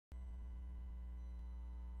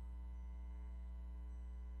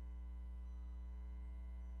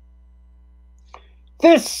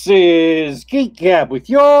This is Geek Gab with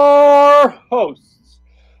your hosts,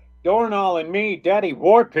 Dornall and me, Daddy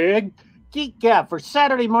Warpig. Geek Gab for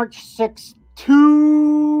Saturday, March 6th,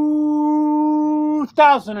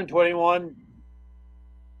 2021.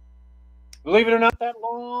 Believe it or not, that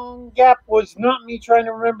long gap was not me trying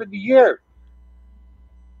to remember the year.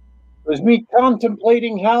 It was me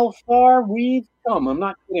contemplating how far we've come. I'm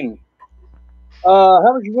not kidding. How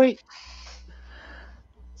was your week?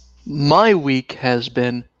 My week has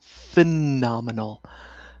been phenomenal,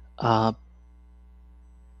 uh,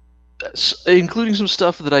 including some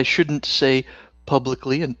stuff that I shouldn't say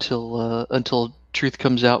publicly until truth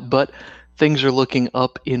comes out. But things are looking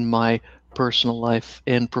up in my personal life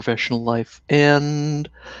and professional life, and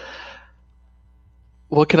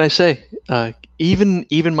what can I say?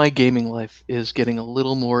 Even my gaming life is getting a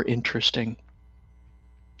little more interesting.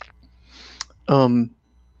 Um,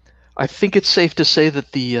 I think it's safe to say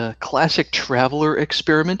that the classic traveler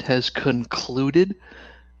experiment has concluded.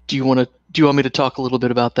 Do you want me to talk a little bit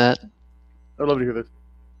about that? I'd love to hear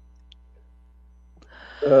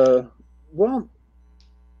this. Well,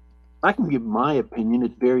 I can give my opinion.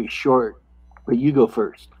 It's very short, but you go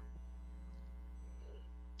first.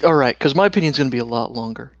 All right, because my opinion's going to be a lot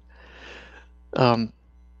longer. Hey,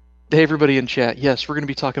 everybody in chat. Yes, we're going to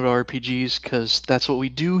be talking about RPGs because that's what we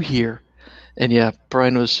do here. And yeah,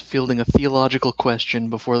 Brian was fielding a theological question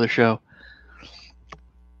before the show.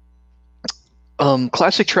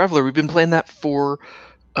 Classic Traveler, we've been playing that for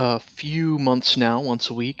a few months now, once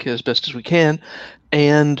a week, as best as we can.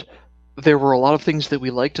 And there were a lot of things that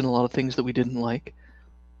we liked and a lot of things that we didn't like.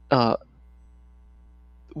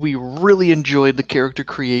 We really enjoyed the character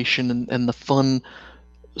creation and the fun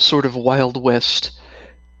sort of Wild West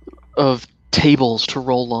of tables to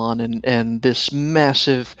roll on and this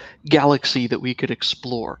massive galaxy that we could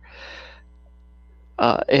explore.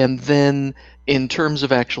 And then in terms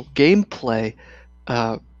of actual gameplay,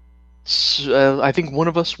 I think one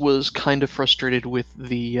of us was kind of frustrated with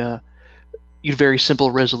the very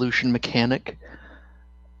simple resolution mechanic,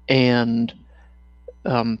 and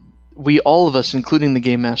all of us, including the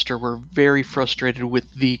game master, were very frustrated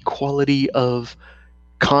with the quality of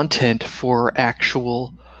content for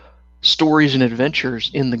actual stories and adventures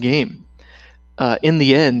in the game. In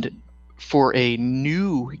the end, for a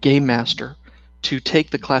new game master to take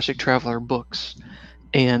the Classic Traveler books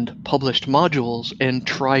and published modules and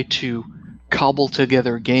try to cobble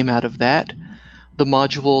together a game out of that, the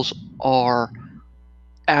modules are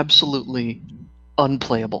absolutely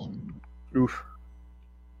unplayable. Oof.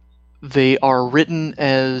 They are written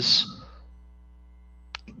as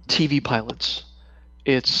TV pilots.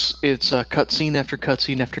 It's a cutscene after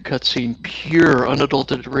cutscene after cutscene, pure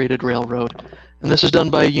unadulterated railroad, and this is done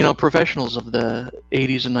by professionals of the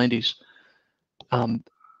 80s and 90s.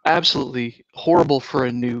 Absolutely horrible for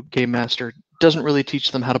a new game master. Doesn't really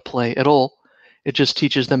teach them how to play at all. It just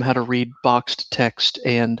teaches them how to read boxed text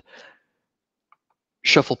and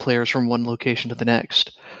shuffle players from one location to the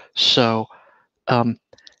next. So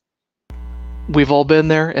we've all been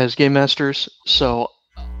there as game masters, so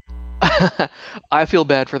I feel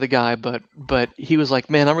bad for the guy, but he was like,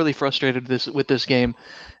 man, I'm really frustrated with this game,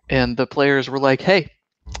 and the players were like, hey,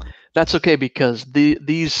 that's okay because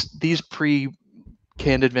these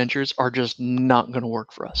pre-canned adventures are just not going to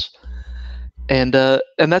work for us, and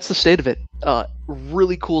that's the state of it.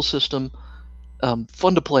 Really cool system,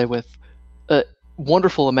 fun to play with,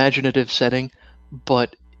 wonderful imaginative setting,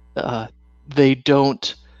 but they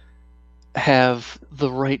don't have the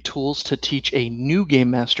right tools to teach a new game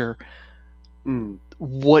master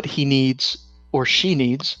what he needs or she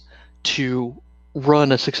needs to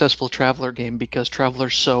run a successful Traveler game, because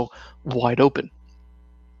Traveler's so wide open.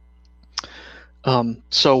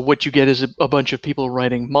 So what you get is a bunch of people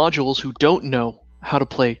writing modules who don't know how to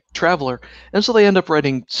play Traveler, and so they end up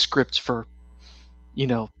writing scripts for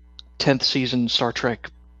 10th season Star Trek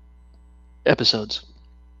episodes.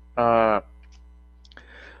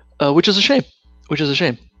 Which is a shame.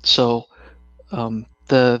 So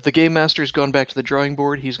the game master's gone back to the drawing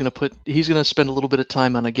board. He's gonna spend a little bit of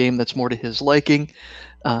time on a game that's more to his liking,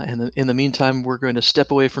 and in the meantime, we're going to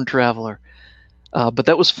step away from Traveler. But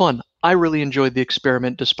that was fun. I really enjoyed the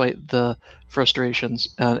experiment despite the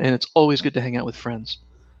frustrations, and it's always good to hang out with friends.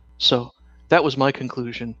 So that was my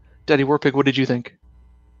conclusion. Daddy Warpig, what did you think?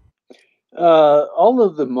 All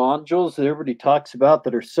of the modules that everybody talks about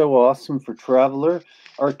that are so awesome for Traveler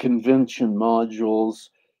are convention modules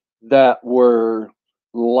that were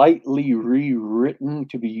lightly rewritten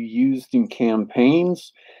to be used in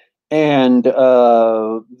campaigns, and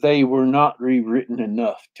they were not rewritten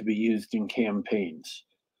enough to be used in campaigns.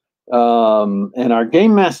 And our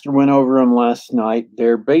game master went over them last night.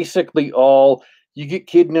 They're basically all, you get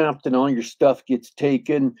kidnapped and all your stuff gets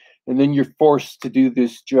taken, and then you're forced to do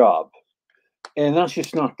this job. And that's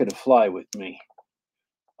just not going to fly with me.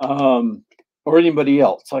 Or anybody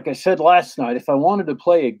else. Like I said last night, if I wanted to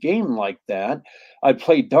play a game like that, I'd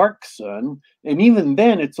play Dark Sun. And even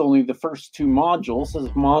then, it's only the first 2 modules. There's a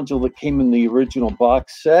module that came in the original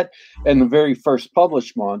box set and the very first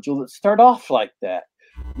published module that start off like that.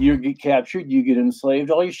 You get captured, you get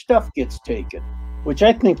enslaved, all your stuff gets taken, which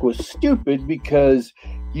I think was stupid because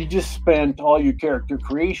you just spent all your character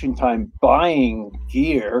creation time buying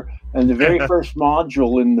gear. And the very first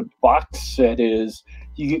module in the box set is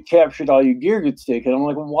you get captured, all your gear gets taken. I'm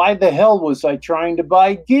like, why the hell was I trying to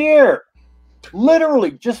buy gear?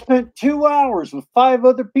 Literally just spent 2 hours with 5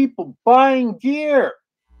 other people buying gear.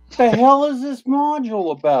 What the hell is this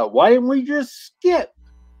module about? Why didn't we just skip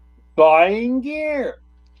buying gear?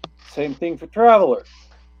 Same thing for Traveler.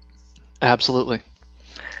 Absolutely.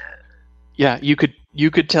 Yeah, you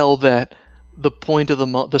could tell that the point of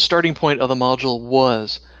the starting point of the module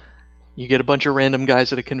was you get a bunch of random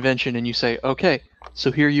guys at a convention and you say, okay,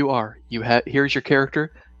 so here you are. Here's your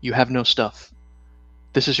character. You have no stuff.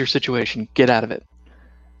 This is your situation. Get out of it.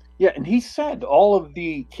 Yeah, and he said all of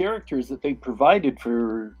the characters that they provided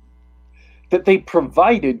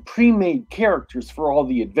pre-made characters for all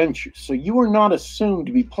the adventures. So you were not assumed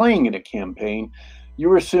to be playing in a campaign. You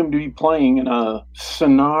were assumed to be playing in a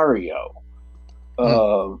scenario.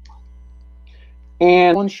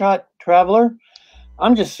 And one-shot Traveler,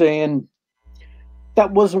 I'm just saying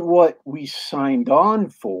that wasn't what we signed on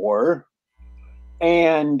for.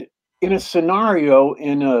 And in a scenario,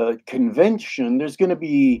 in a convention, there's going to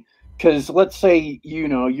be, because let's say,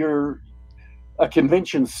 a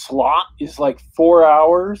convention slot is like 4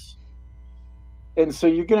 hours. And so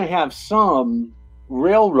you're going to have some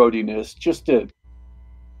railroadiness just to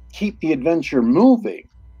keep the adventure moving.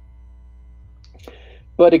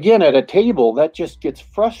 But again, at a table, that just gets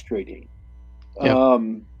frustrating. Yeah.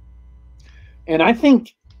 And I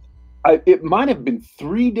think it might have been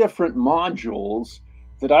 3 different modules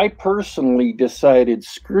that I personally decided,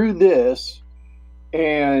 screw this,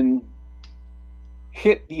 and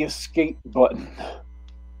hit the escape button.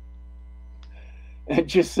 And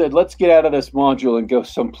just said, let's get out of this module and go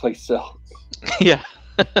someplace else. Yeah.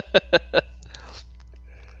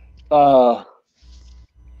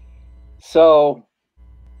 So,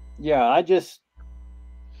 yeah,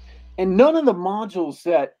 and none of the modules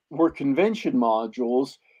that were convention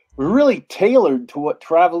modules were really tailored to what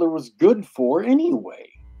Traveler was good for anyway.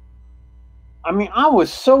 I mean, I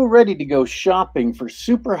was so ready to go shopping for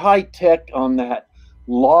super high tech on that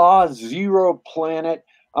Law Zero planet.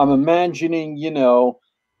 I'm imagining,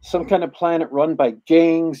 some kind of planet run by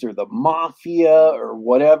gangs or the mafia or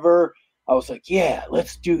whatever. I was like, yeah,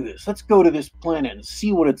 let's do this. Let's go to this planet and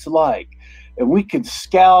see what it's like. And we can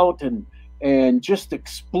scout and just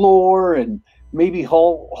explore and maybe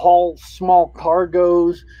haul small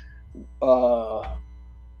cargoes to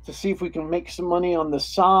see if we can make some money on the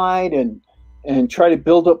side and try to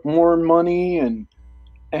build up more money. And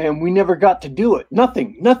we never got to do it.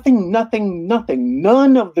 Nothing.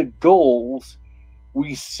 None of the goals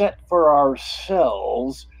we set for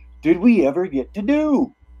ourselves did we ever get to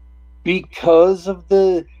do. Because of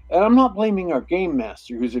and I'm not blaming our game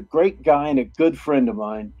master, who's a great guy and a good friend of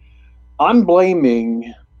mine. I'm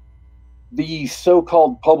blaming these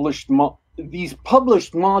so-called published modules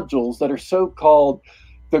that are so-called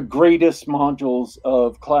the greatest modules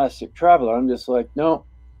of Classic Traveler. I'm just like, no,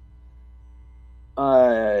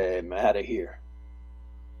 I'm out of here.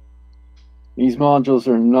 These modules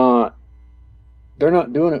they're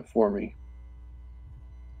not doing it for me.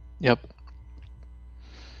 Yep.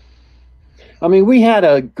 I mean, we had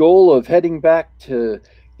a goal of heading back to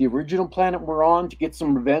the original planet we're on to get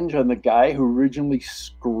some revenge on the guy who originally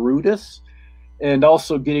screwed us, and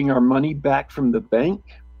also getting our money back from the bank.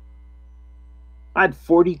 I had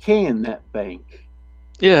 $40,000 in that bank.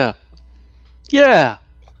 Yeah.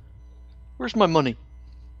 Where's my money?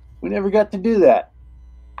 We never got to do that.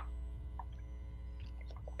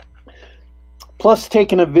 Plus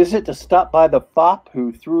taking a visit to stop by the fop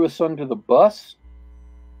who threw us under the bus.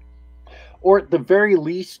 Or at the very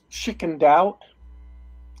least, chickened out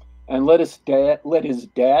and let his dad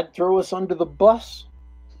throw us under the bus.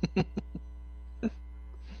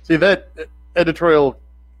 See, that editorial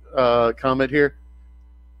comment here,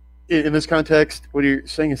 in this context, when you're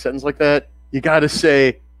saying a sentence like that, you got to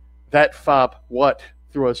say, that fop what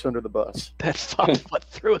threw us under the bus. That fop what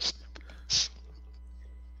threw us under the bus.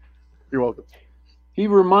 You're welcome. He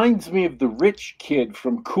reminds me of the rich kid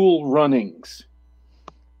from Cool Runnings.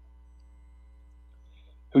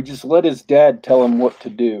 who just let his dad tell him what to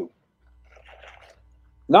do.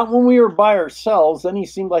 Not when we were by ourselves. Then he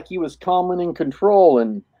seemed like he was calm and in control.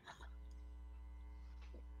 And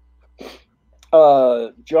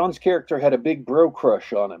John's character had a big bro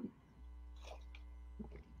crush on him.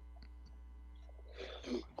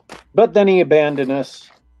 But then he abandoned us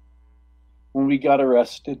when we got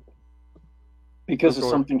arrested because of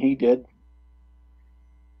something he did.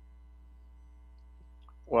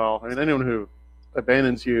 Well, I mean, anyone who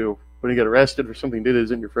abandons you when you get arrested for something you did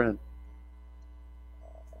isn't your friend.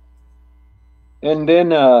 And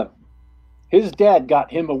then his dad got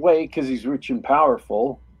him away because he's rich and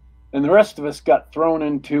powerful. And the rest of us got thrown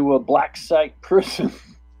into a black site prison.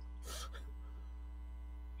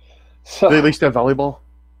 So, Do they at least have volleyball?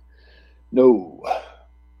 No. Oh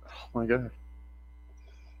my God.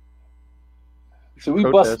 So we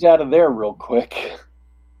busted out of there real quick.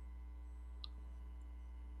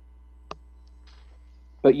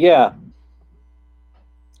 But yeah,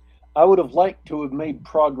 I would have liked to have made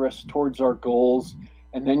progress towards our goals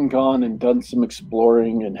and then gone and done some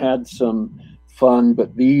exploring and had some fun.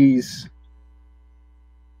 But the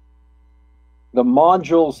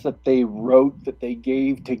modules that they wrote, that they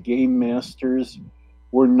gave to game masters,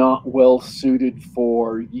 were not well suited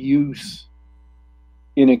for use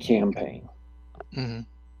in a campaign. Mm-hmm.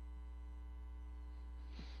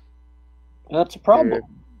 That's a problem.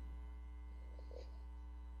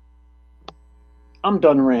 I'm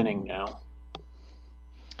done ranting now.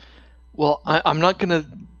 Well, I'm not gonna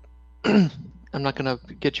I'm not gonna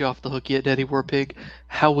get you off the hook yet, Daddy Warpig.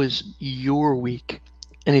 How was your week?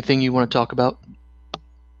 Anything you want to talk about?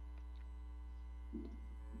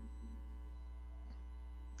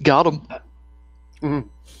 Got him. Mm-hmm.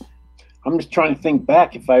 I'm just trying to think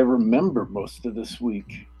back if I remember most of this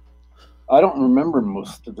week. I don't remember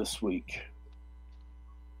most of this week.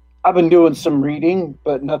 I've been doing some reading,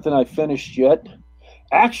 but nothing I finished yet.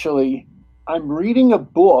 Actually, I'm reading a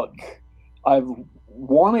book I've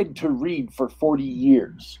wanted to read for 40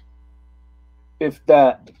 years. If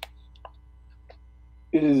that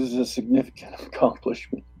is a significant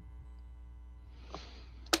accomplishment.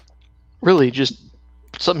 Really, just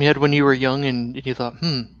something you had when you were young and you thought,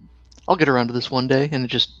 I'll get around to this one day, and it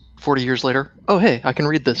just 40 years later, oh, hey, I can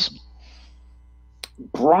read this.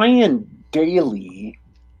 Brian Daley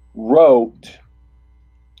wrote,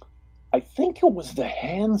 I think it was the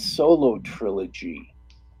Han Solo trilogy,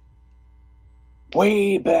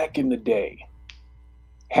 way back in the day.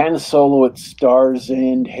 Han Solo at Star's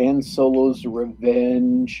End, Han Solo's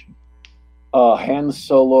Revenge, Han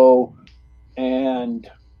Solo and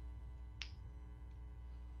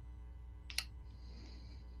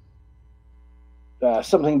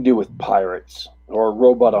something to do with pirates or a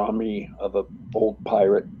robot army of an old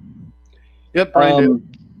pirate. Yep, Brian.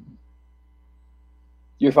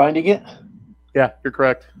 You're finding it? Yeah, you're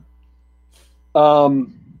correct.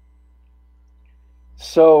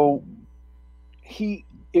 So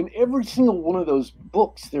in every single one of those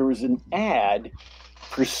books, there was an ad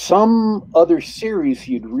for some other series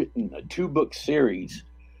he had written, a 2-book series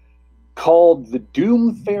called The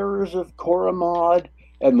Doomfarers of Coromand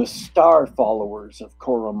and The Star Followers of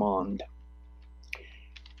Coromand.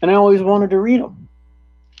 And I always wanted to read them.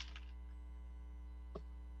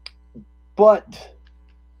 But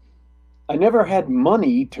I never had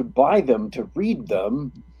money to buy them, to read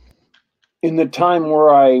them in the time where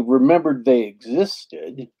I remembered they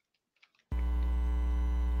existed.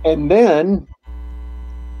 And then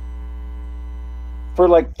for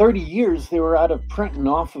like 30 years, they were out of print and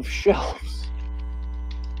off of shelves.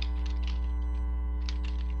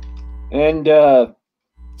 And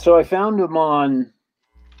so I found them on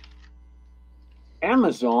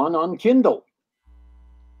Amazon on Kindle.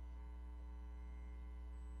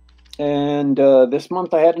 And this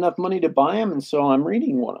month I had enough money to buy them, and so I'm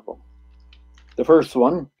reading one of them. The first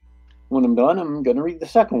one. When I'm done, I'm going to read the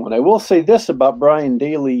second one. I will say this about Brian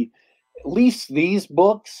Daley. At least these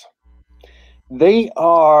books, they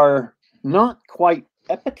are not quite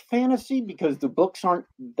epic fantasy because the books aren't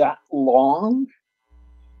that long,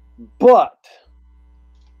 but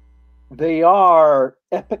they are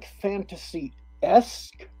epic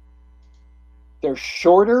fantasy-esque. They're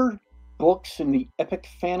shorter books in the epic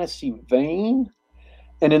fantasy vein,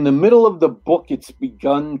 and in the middle of the book, it's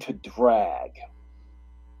begun to drag.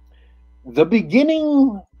 The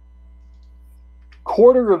beginning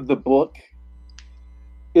quarter of the book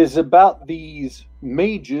is about these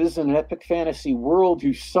mages in an epic fantasy world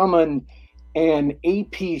who summon an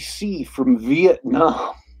APC from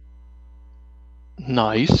Vietnam.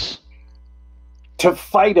 Nice. To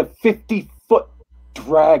fight a 50-foot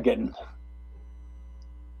dragon.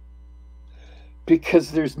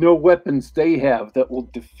 because there's no weapons they have that will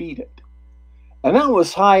defeat it. And that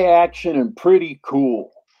was high action and pretty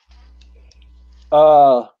cool.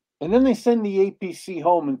 And then they send the APC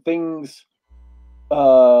home and things,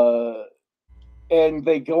 and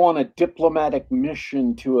they go on a diplomatic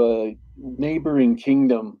mission to a neighboring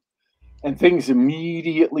kingdom, and things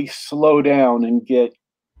immediately slow down and get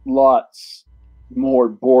lots more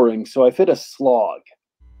boring. So I've hit a slog.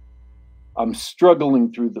 I'm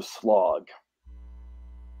struggling through the slog.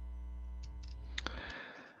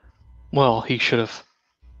 Well, he should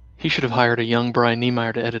have hired a young Brian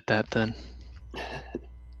Niemeyer to edit that then.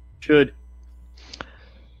 Should.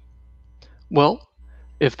 Well,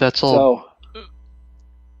 if that's all.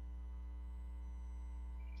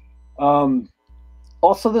 So,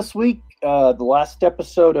 also this week, the last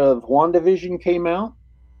episode of WandaVision came out.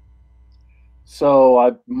 So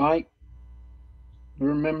I might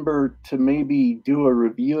remember to maybe do a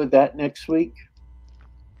review of that next week.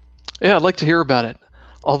 Yeah, I'd like to hear about it.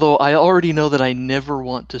 Although I already know that I never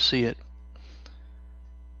want to see it.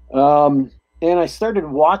 And I started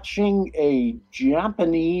watching a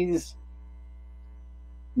Japanese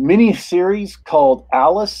miniseries called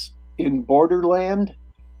Alice in Borderland,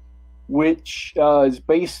 which is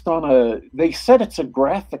based on they said it's a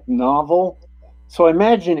graphic novel. So I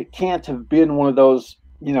imagine it can't have been one of those,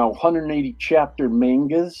 180 chapter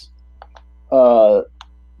mangas, that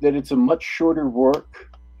it's a much shorter work.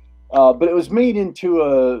 But it was made into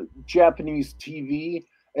a Japanese TV,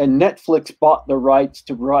 and Netflix bought the rights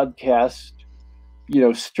to broadcast,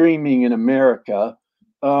 streaming in America.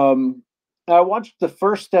 I watched the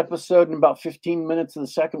first episode and about 15 minutes of the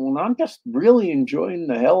second one. I'm just really enjoying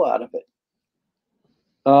the hell out of it.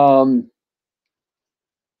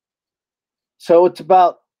 So it's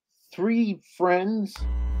about 3 friends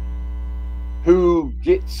who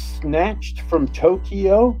get snatched from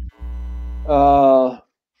Tokyo.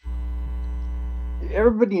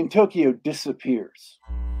 Everybody in Tokyo disappears.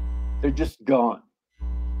 They're just gone.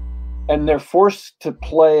 And they're forced to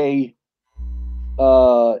play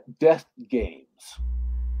death games,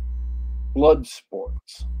 blood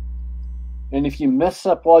sports. And if you mess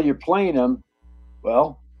up while you're playing them,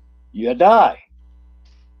 well, you die.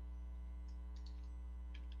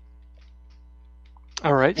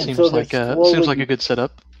 All right, And seems so like a good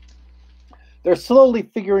setup. They're slowly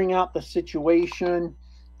figuring out the situation.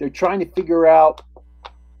 They're trying to figure out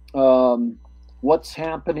what's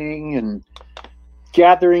happening and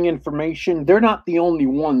gathering information. They're not the only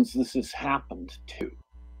ones this has happened to.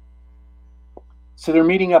 So they're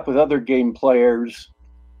meeting up with other game players,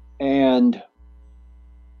 and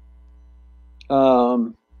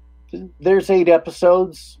there's 8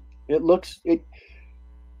 episodes. I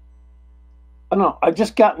don't know. I've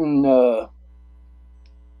just gotten.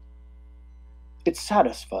 It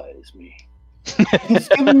satisfies me. It's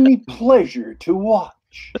given me pleasure to watch.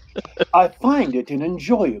 I find it an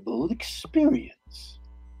enjoyable experience.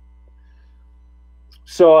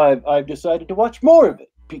 So I've decided to watch more of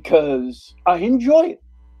it because I enjoy it.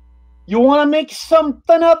 You want to make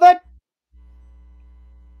something of it?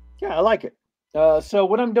 Yeah, I like it. So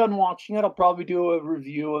when I'm done watching it, I'll probably do a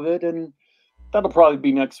review of it, and that'll probably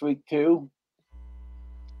be next week too.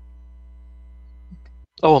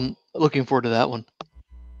 Oh, I'm looking forward to that one.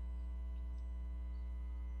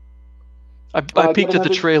 I peeked at the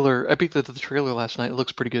trailer. I peeked at the trailer last night. It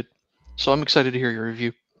looks pretty good. So I'm excited to hear your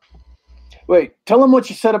review. Wait, tell them what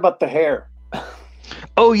you said about the hair.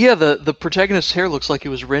 Oh yeah, the protagonist's hair looks like it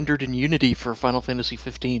was rendered in Unity for Final Fantasy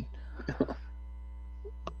 15.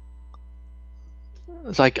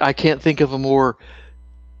 It's like I can't think of a more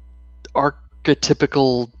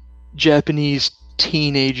archetypical Japanese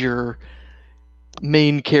teenager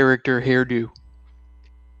main character hairdo.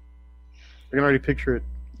 I can already picture it.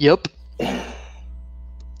 Yep.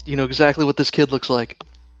 You know exactly what this kid looks like.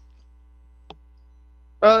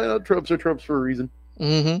 Tropes are tropes for a reason.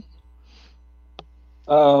 Mm-hmm.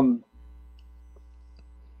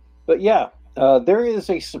 But yeah, there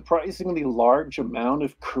is a surprisingly large amount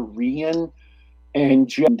of Korean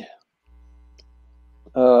and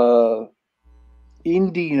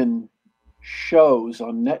Indian shows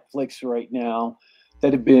on Netflix right now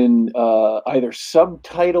that have been either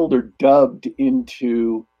subtitled or dubbed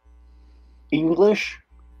into English.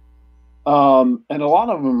 And a lot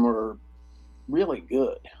of them are really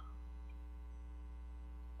good.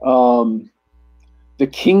 The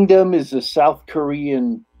Kingdom is a South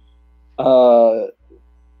Korean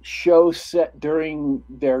show set during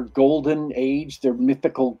their golden age, their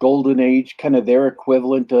mythical golden age, kind of their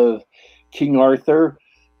equivalent of King Arthur.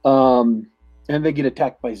 And they get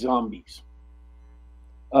attacked by zombies.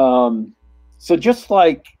 So just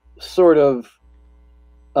like sort of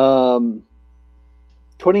Um,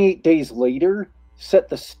 28 Days Later set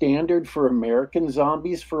the standard for American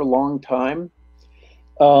zombies for a long time.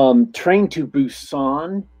 Train to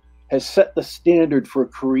Busan has set the standard for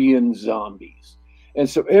Korean zombies. And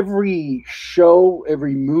so every show,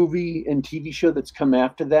 every movie and TV show that's come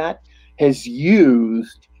after that has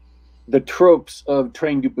used the tropes of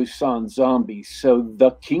Train to Busan zombies. So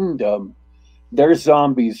The Kingdom, their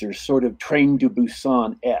zombies are sort of Train to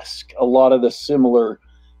Busan-esque. A lot of the similar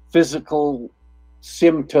physical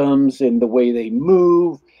symptoms and the way they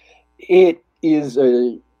move. It is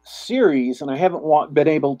a series, and I haven't been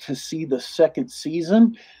able to see the second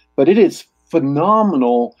season, but it is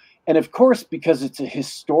phenomenal. And of course, because it's a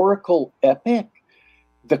historical epic,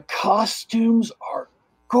 the costumes are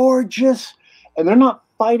gorgeous, and they're not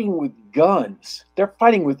fighting with guns. They're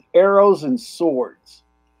fighting with arrows and swords.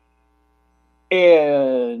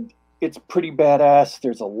 And it's pretty badass.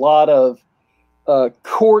 There's a lot of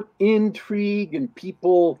court intrigue and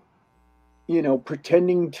people,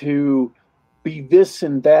 pretending to be this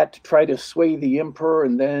and that to try to sway the emperor.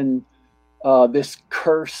 And then this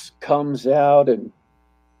curse comes out, and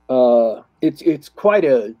it's quite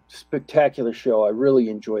a spectacular show. I really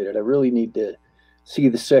enjoyed it. I really need to see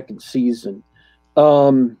the second season.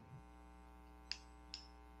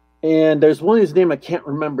 And there's one whose name I can't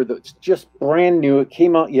remember, that's just brand new. It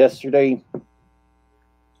came out yesterday.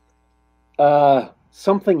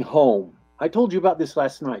 Something Home. I told you about this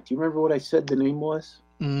last night. Do you remember what I said the name was?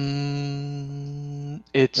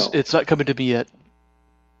 It's not coming to me yet.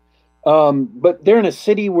 But they're in a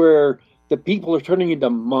city where the people are turning into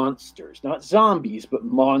monsters, not zombies, but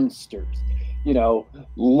monsters.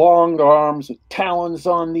 Long arms with talons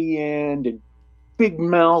on the end, and big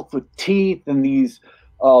mouth with teeth, and these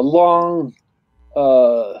long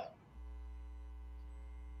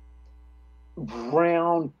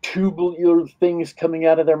brown tubular things coming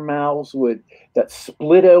out of their mouths that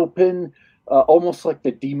split open, almost like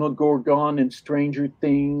the Demogorgon in Stranger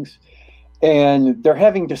Things. And they're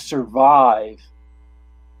having to survive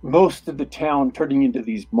most of the town turning into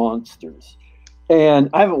these monsters.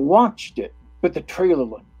 And I haven't watched it, but the trailer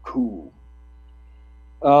looked cool.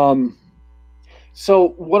 So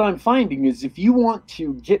what I'm finding is, if you want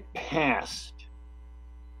to get past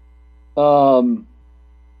the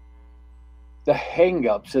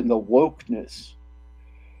hang-ups and the wokeness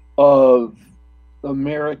of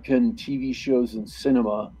American TV shows and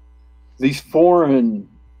cinema, these foreign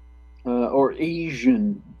or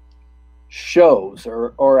Asian shows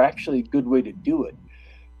are actually a good way to do it.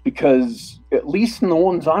 Because at least in the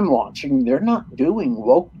ones I'm watching, they're not doing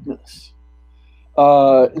wokeness.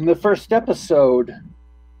 In the first episode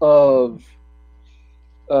of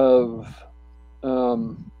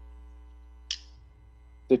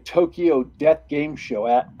the Tokyo Death Game Show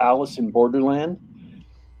at Alice in Borderland,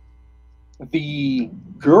 the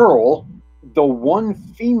girl, the one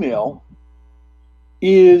female,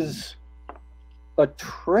 is a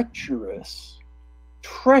treacherous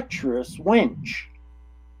wench.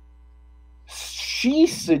 She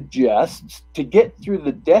suggests, to get through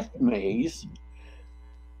the death maze,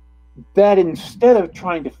 that instead of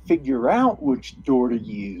trying to figure out which door to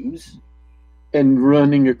use and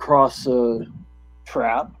running across a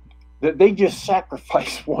trap, that they just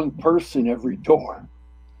sacrifice one person every door.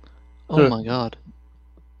 Oh my god.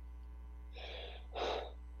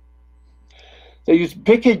 They just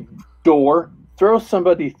pick a door, throw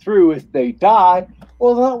somebody through. If they die,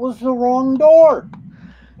 well, that was the wrong door.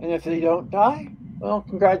 And if they don't die, well,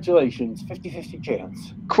 congratulations, 50-50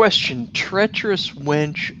 chance. Question: treacherous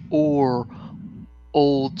wench or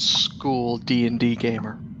old school D&D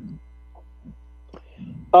gamer?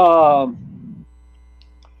 Well,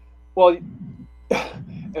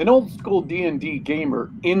 an old school D&D gamer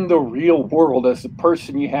in the real world as a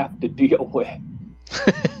person you have to deal with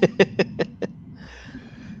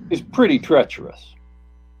is pretty treacherous.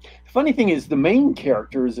 The funny thing is, the main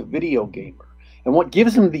character is a video gamer, and what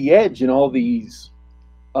gives him the edge in all these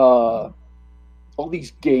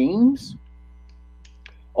games,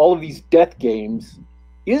 all of these death games,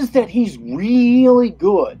 is that he's really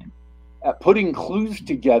good at putting clues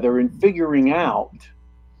together and figuring out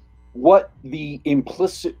what the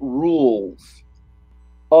implicit rules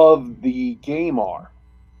of the game are,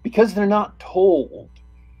 because they're not told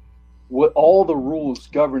what all the rules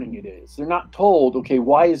governing it is. They're not told, okay,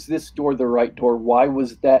 why is this door the right door? Why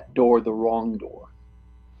was that door the wrong door?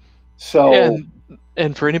 So,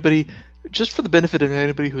 and for anybody, just for the benefit of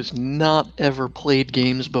anybody who's not ever played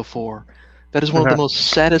games before, that is one of the most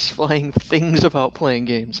satisfying things about playing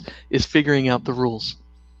games, is figuring out the rules.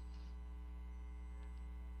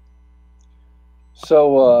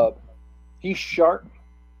 So he's sharp,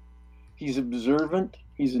 he's observant,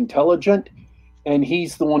 he's intelligent, and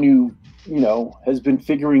he's the one who, has been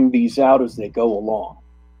figuring these out as they go along.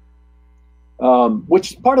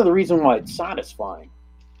 Which is part of the reason why it's satisfying.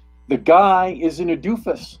 The guy isn't a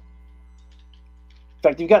doofus. In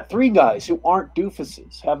fact, you've got 3 guys who aren't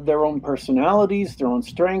doofuses, have their own personalities, their own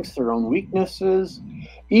strengths, their own weaknesses.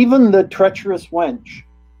 Even the treacherous wench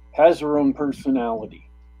has her own personality.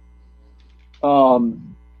 So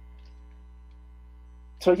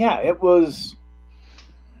yeah, it was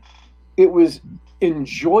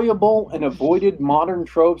enjoyable and avoided modern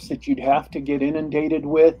tropes that you'd have to get inundated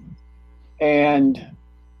with. And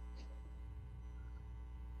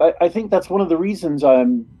I think that's one of the reasons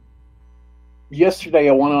yesterday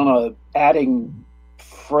I went on a adding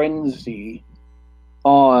frenzy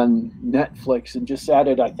on Netflix and just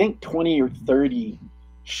added, I think, 20 or 30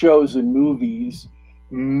 shows and movies,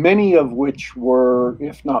 many of which were,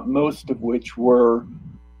 if not most of which were,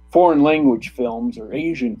 foreign language films or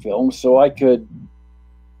Asian films, so I could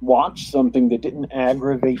watch something that didn't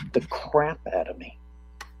aggravate the crap out of me.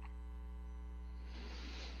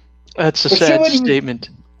 That's a sad statement.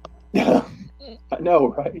 I know,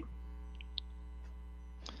 right?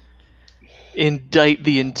 Indict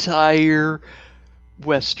the entire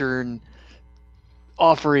Western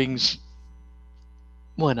offerings.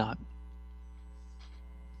 Why not?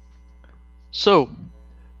 So,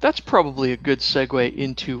 that's probably a good segue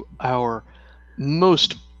into our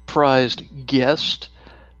most prized guest,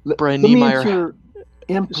 Brian Niemeyer. Let me answer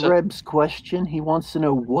Imp Reb's question. He wants to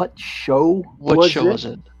know what show was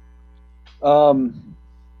it?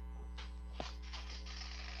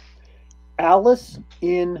 Alice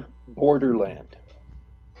in Borderland.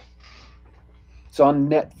 It's on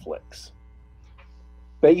Netflix.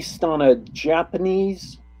 Based on a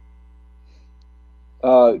Japanese,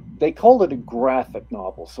 they called it a graphic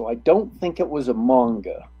novel, so I don't think it was a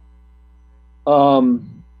manga.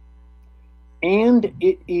 And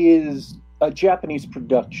it is a Japanese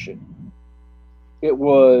production. It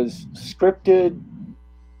was scripted,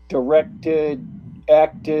 directed,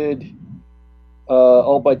 acted,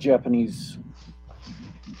 all by Japanese.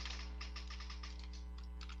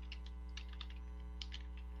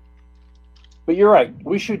 But you're right.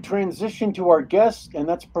 We should transition to our guest, and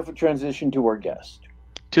that's a perfect transition to our guest.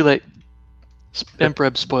 Too late.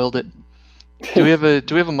 Empreb spoiled it. Do we have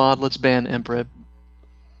a mod? Let's ban Empreb.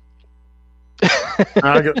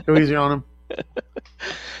 Go easy on him.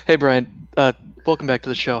 Hey Brian, welcome back to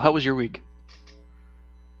the show. How was your week?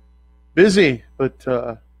 Busy,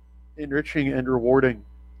 but enriching and rewarding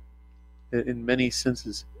in many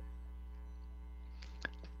senses.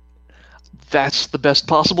 That's the best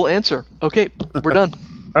possible answer. Okay, we're done.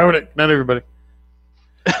 All right, not everybody.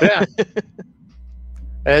 Yeah.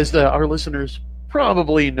 As our listeners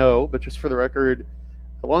probably know, but just for the record,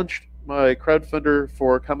 I launched my crowdfunder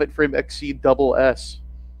for Comet Frame XC Double S.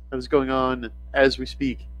 That is going on as we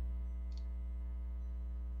speak.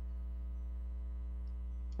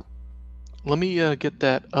 Let me get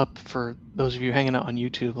that up for those of you hanging out on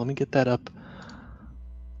YouTube. Let me get that up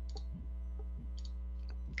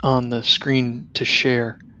on the screen to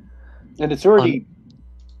share. And it's already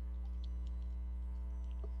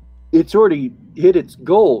hit its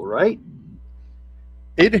goal, right?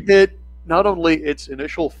 It hit not only its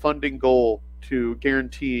initial funding goal to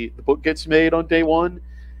guarantee the book gets made on day one,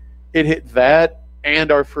 it hit that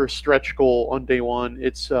and our first stretch goal on day one.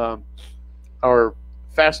 It's our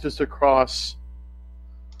fastest across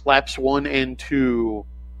laps 1 and 2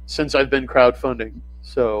 since I've been crowdfunding.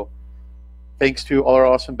 So thanks to all our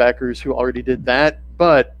awesome backers who already did that.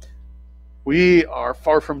 But we are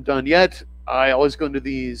far from done yet. I always go into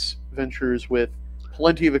these ventures with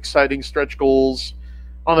plenty of exciting stretch goals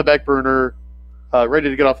on the back burner, ready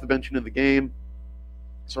to get off the bench into the game.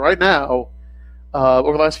 So right now,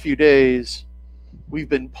 over the last few days, we've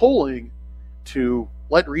been polling to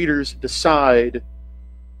let readers decide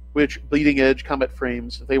which bleeding edge Comet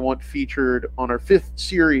frames they want featured on our 5th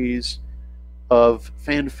series of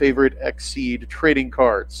fan favorite Xseed trading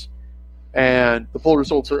cards. And the poll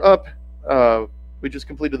results are up. We just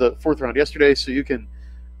completed the 4th round yesterday, so you can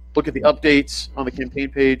look at the updates on the campaign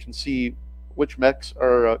page and see which mechs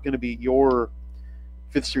are going to be your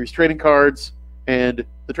 5th series trading cards. And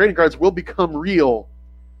the trading cards will become real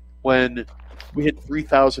when we hit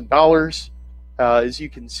 $3,000. As you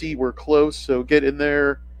can see, we're close, so get in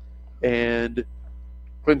there and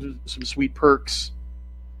claim some sweet perks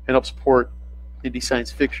and help support indie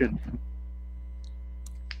science fiction.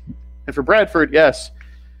 And for Bradford, yes,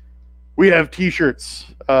 we have t-shirts.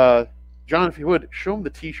 John, if you would, show them the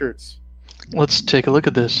t-shirts. Let's take a look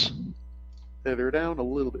at this. They're down a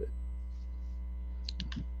little bit.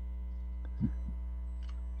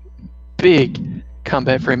 big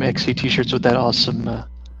Combat Frame XC t-shirts with that awesome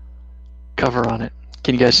cover on it.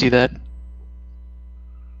 Can you guys see that?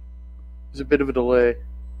 There's a bit of a delay.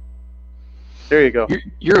 There you go.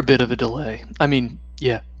 You're a bit of a delay. I mean,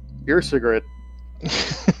 yeah. You're a cigarette.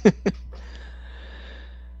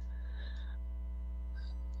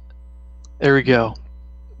 There we go.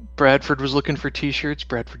 Bradford was looking for t-shirts.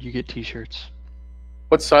 Bradford, you get t-shirts.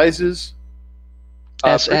 What sizes?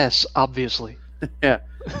 SS, obviously. Yeah.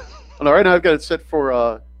 Well, right now I've got it set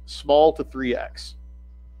for small to 3X.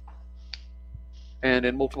 And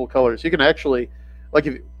in multiple colors. You can actually, like,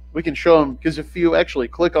 if we can show them, because if you actually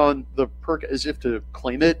click on the perk as if to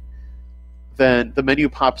claim it, then the menu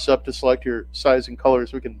pops up to select your size and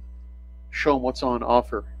colors. We can show them what's on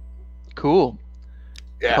offer. Cool.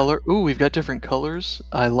 Yeah. Color. Ooh, we've got different colors.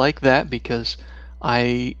 I like that because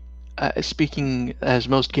speaking as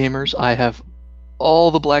most gamers, I have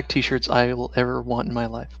all the black t-shirts I will ever want in my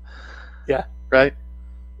life. Yeah, right?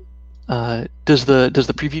 Does the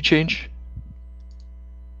preview change?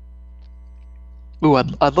 Ooh,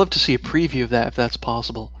 I'd love to see a preview of that if that's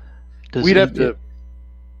possible. We'd have to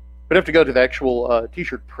go to the actual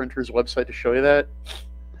t-shirt printer's website to show you that.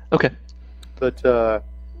 Okay. But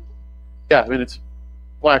yeah, I mean it's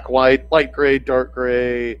black, white, light gray, dark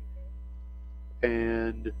gray,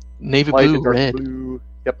 and navy light blue, and dark red. blue.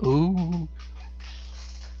 Yep. Ooh.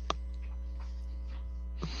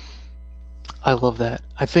 I love that.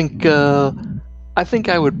 I think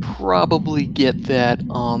I would probably get that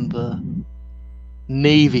on the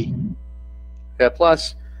navy. Yeah,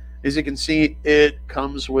 plus, as you can see, it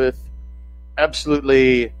comes with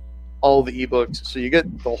absolutely all the ebooks. So you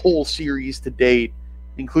get the whole series to date,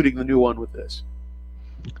 including the new one with this.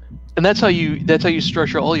 And that's how you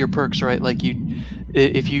structure all your perks, right? Like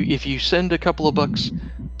if you send a couple of bucks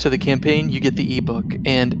to the campaign, you get the ebook,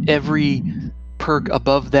 and every perk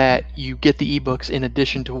above that, you get the ebooks in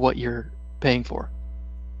addition to what you're paying for.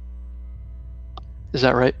 Is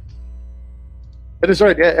that right? That is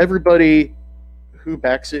right. Yeah, everybody who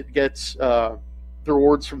backs it gets the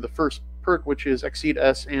rewards from the first perk, which is Exceed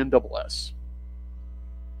S and Double S.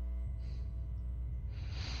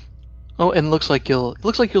 Oh, and looks like you'll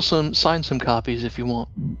sign some copies if you want.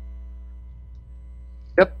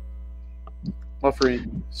 Yep.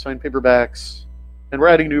 Offering signed paperbacks, and we're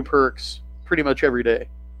adding new perks pretty much every day.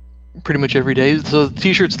 Pretty much every day. So the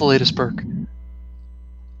t-shirt's the latest perk.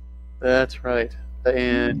 That's right.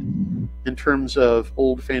 And in terms of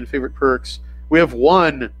old fan favorite perks, we have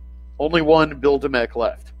only one Build-A-Mech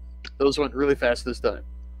left. Those went really fast this time.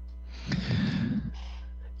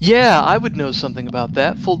 Yeah, I would know something about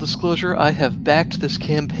that. Full disclosure, I have backed this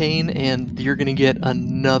campaign, and you're going to get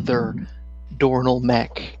another Dornal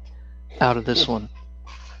mech out of this one.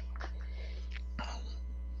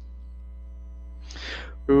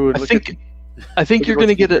 Ooh, I think you're going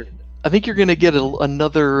to get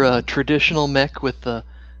another traditional mech with the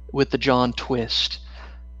John twist.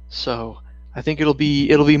 So I think it'll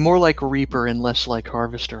be more like Reaper and less like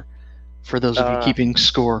Harvester, for those of you keeping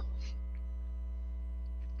score.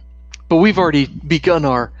 But we've already begun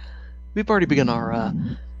our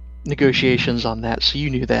negotiations on that, so you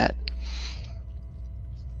knew that.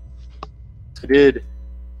 I did.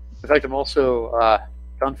 In fact, I'm also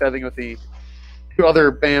confabbing with the two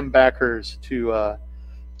other BAM backers to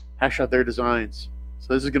hash out their designs.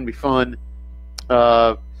 So this is going to be fun.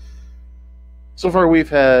 So far, we've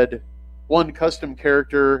had one custom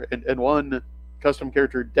character and one custom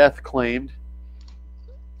character death claimed.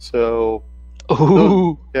 So,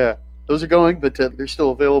 Ooh. those are going, but they're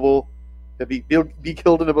still available. Be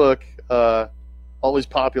killed in a book. Always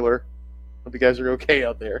popular. Hope you guys are okay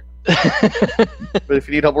out there. But if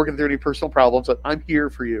you need help working through any personal problems, I'm here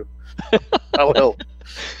for you. I'll help.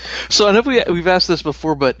 So I know we've asked this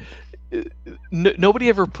before, but nobody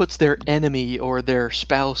ever puts their enemy or their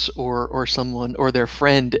spouse or someone or their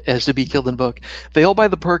friend as to be killed in a book. They all buy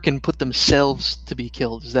the perk and put themselves to be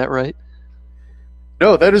killed. Is that right?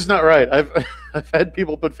 No, that is not right. I've had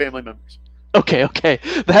people put family members. Okay,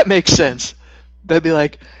 that makes sense. They'd be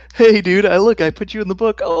like, "Hey, dude, I put you in the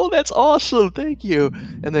book. Oh, that's awesome, thank you."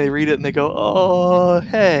 And they read it and they go, "Oh,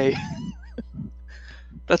 hey."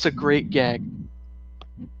 That's a great gag.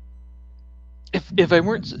 If I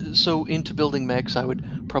weren't so into building mechs, I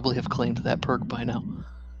would probably have claimed that perk by now.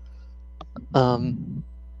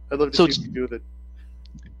 I'd love to see what you do with it.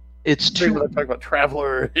 It's too. When I talk about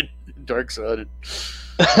Traveler and Dark Sun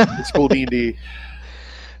and School D&D.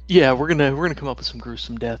 Yeah, we're gonna come up with some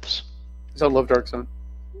gruesome deaths. I love Dark Sun.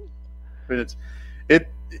 I mean, it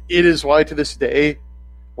is why to this day,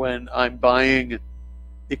 when I'm buying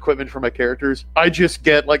equipment for my characters, I just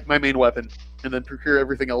get like my main weapon. and then procure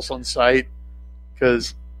everything else on site.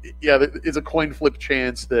 Because, yeah, it's a coin flip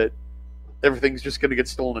chance that everything's just going to get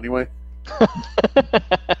stolen anyway.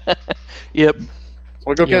 Yep. So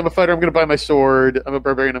like, okay, Yep. I'm a fighter, I'm going to buy my sword. I'm a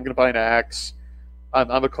barbarian, I'm going to buy an axe. I'm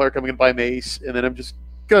a cleric, I'm going to buy mace. And then I'm just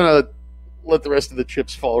going to let the rest of the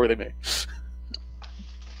chips fall where they may.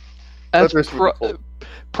 That's the rest of it be cool.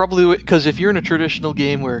 probably because if you're in a traditional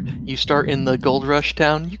game where you start in the Gold Rush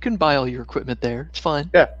town, you can buy all your equipment there. It's fine.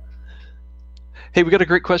 Yeah. Hey, we got a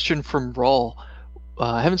great question from Rawl.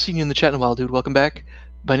 I haven't seen you in the chat in a while, dude. Welcome back.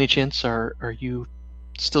 By any chance, are you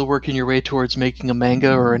still working your way towards making a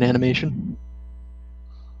manga or an animation?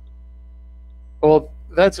 Well,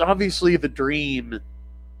 that's obviously the dream,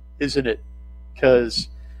 isn't it? Because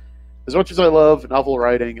as much as I love novel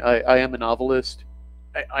writing, I am a novelist.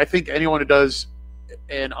 I think anyone who does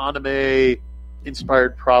an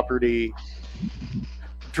anime-inspired property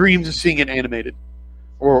dreams of seeing it animated,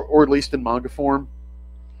 or at least in manga form.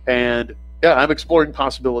 And yeah, I'm exploring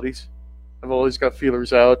possibilities. I've always got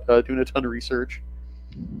feelers out, doing a ton of research.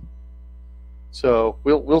 So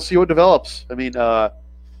we'll see what develops. I mean,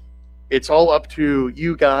 it's all up to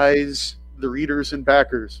you guys, the readers and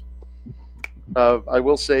backers. I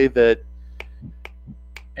will say that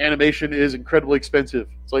animation is incredibly expensive.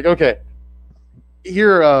 It's like, okay,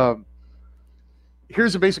 here's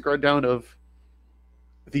a basic rundown of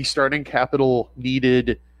the starting capital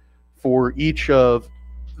needed for each of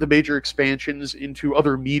the major expansions into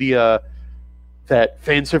other media that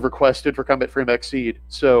fans have requested for Combat Frame Exceed.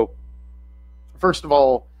 So, first of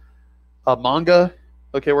all, manga.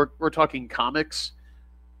 Okay, we're talking comics.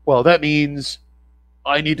 Well, that means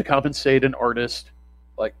I need to compensate an artist,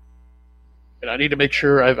 and I need to make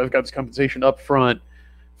sure I've got this compensation up front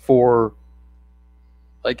for,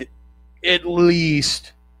 at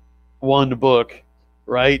least one book,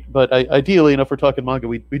 right? But ideally, if we're talking manga,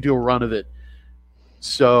 we do a run of it.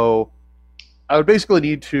 So I would basically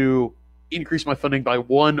need to increase my funding by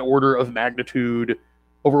one order of magnitude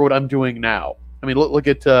over what I'm doing now. I mean, look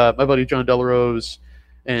at my buddy John Delarose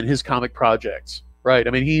and his comic projects, right?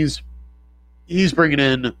 I mean, he's bringing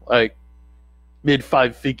in mid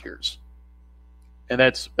 5 figures, and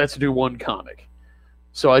that's to do one comic.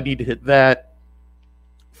 So I need to hit that.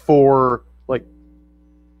 For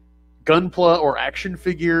Gunpla or action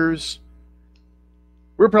figures,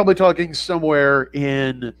 we're probably talking somewhere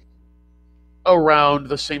in around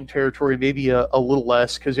the same territory, maybe a little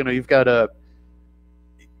less, because you've got to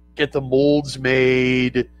get the molds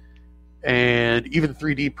made, and even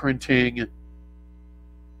 3D printing.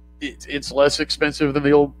 It's less expensive than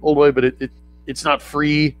the old way, but it's not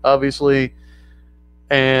free, obviously,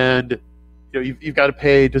 and you've got to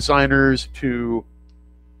pay designers to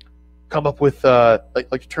come up with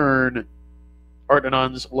turn Art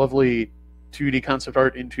Anon's lovely 2D concept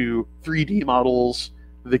art into 3D models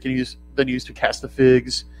that they can use to cast the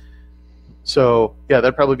figs. So yeah,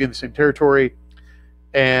 that'd probably be in the same territory.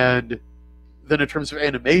 And then in terms of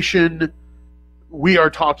animation, we are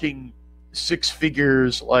talking 6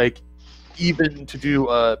 figures, even to do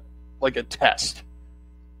a test.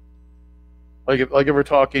 If we're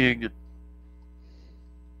talking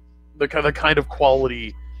the kind of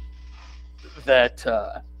quality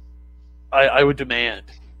that I would demand.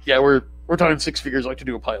 Yeah, we're talking 6 figures to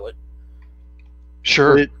do a pilot.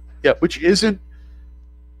 Sure. Which isn't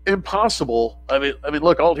impossible. I mean,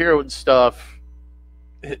 look, Alt Hero and stuff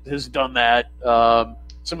has done that.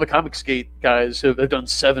 Some of the Comic Skate guys have done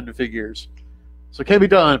 7 figures, so it can be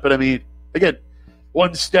done. But I mean, again,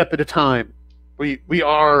 one step at a time. We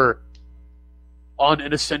are on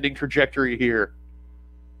an ascending trajectory here.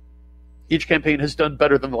 Each campaign has done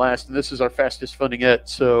better than the last, and this is our fastest funding yet.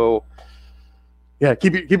 So, yeah,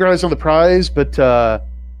 keep your eyes on the prize. But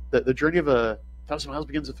the journey of 1,000 miles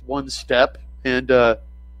begins with one step, and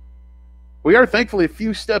we are thankfully a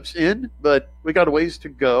few steps in, but we got a ways to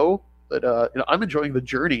go. But I'm enjoying the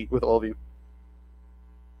journey with all of you.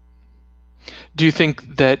 Do you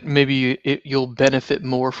think that maybe you'll benefit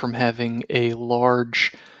more from having a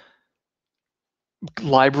large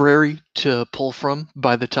library to pull from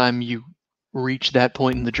by the time you reach that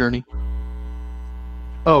point in the journey?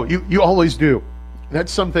 Oh, you always do.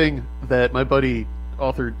 That's something that my buddy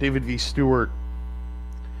author David V. Stewart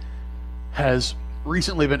has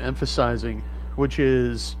recently been emphasizing, which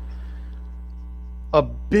is a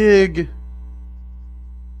big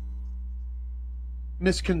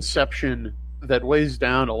misconception that weighs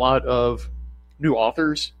down a lot of new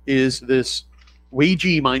authors is this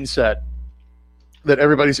wagey mindset that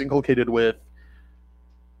everybody's inculcated with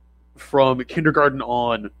from kindergarten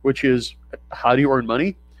on, which is, how do you earn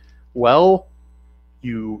money? Well,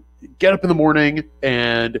 you get up in the morning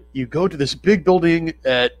and you go to this big building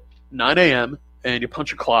at 9 a.m. and you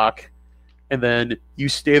punch a clock, and then you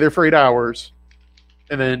stay there for 8 hours,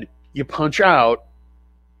 and then you punch out,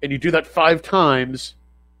 and you do that 5 times,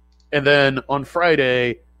 and then on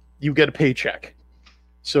Friday you get a paycheck.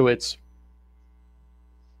 So it's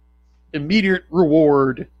immediate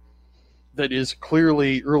reward that is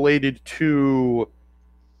clearly related to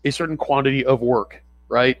a certain quantity of work,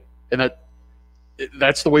 right? And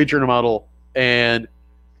that's the wage earner model, and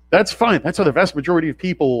that's fine. That's how the vast majority of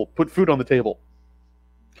people put food on the table.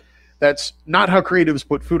 That's not how creatives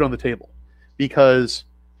put food on the table, because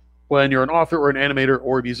when you're an author or an animator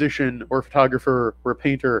or a musician or a photographer or a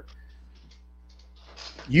painter,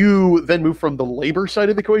 you then move from the labor side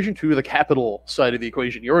of the equation to the capital side of the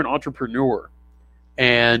equation. You're an entrepreneur,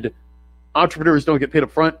 and entrepreneurs don't get paid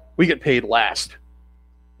up front. We get paid last.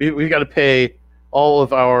 We've got to pay all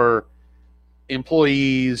of our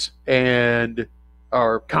employees and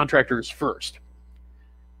our contractors first.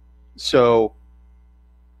 So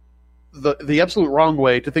the absolute wrong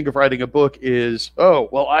way to think of writing a book is, oh,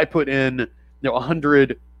 well, I put in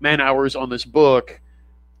 100 man hours on this book,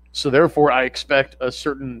 so therefore I expect a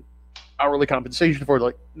certain hourly compensation for it.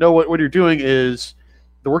 Like, no, what you're doing is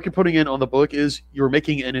the work you're putting in on the book is you're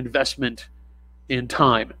making an investment in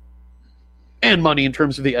time and money in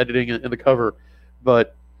terms of the editing and the cover.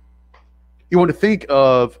 But you want to think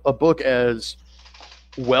of a book as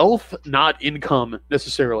wealth, not income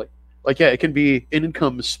necessarily. Like, yeah, it can be an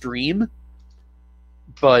income stream,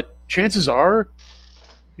 but chances are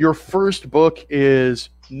your first book is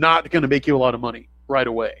not going to make you a lot of money right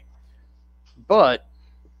away. But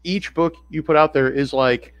each book you put out there is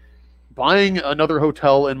like buying another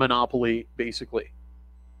hotel in Monopoly, basically,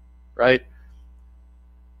 right?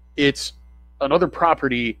 It's another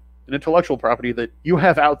property, an intellectual property that you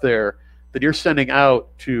have out there that you're sending out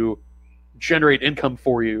to generate income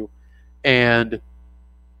for you. And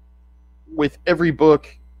with every book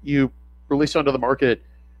you release onto the market,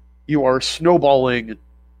 you are snowballing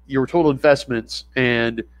your total investments,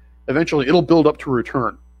 and eventually it'll build up to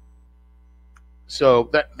return. So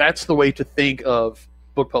that's the way to think of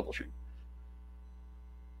book publishing.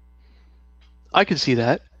 I could see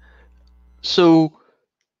that. So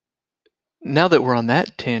now that we're on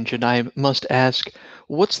that tangent, I must ask,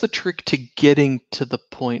 what's the trick to getting to the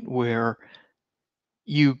point where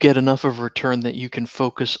you get enough of a return that you can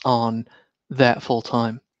focus on that full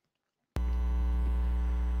time?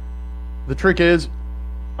 The trick is,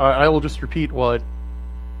 I will just repeat what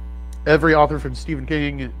every author from Stephen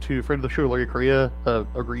King to friend of the show Larry Correia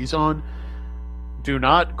agrees on. Do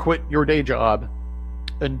not quit your day job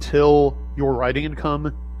until your writing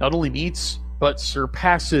income not only meets but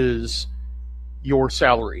surpasses your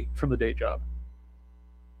salary from the day job.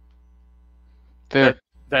 Fair.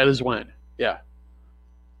 That is when, yeah.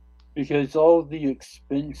 Because all the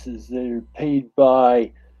expenses that are paid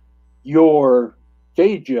by your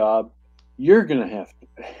day job, you're going to have to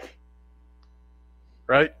pay.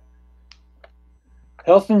 Right?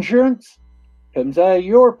 Health insurance comes out of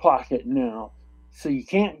your pocket now. So you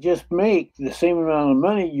can't just make the same amount of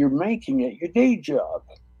money you're making at your day job.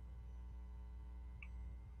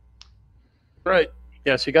 Right.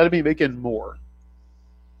 Yeah, so you got to be making more.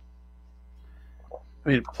 I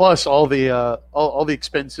mean, plus all the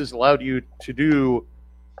expenses allowed you to do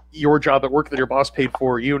your job at work that your boss paid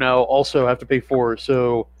for, you now also have to pay for.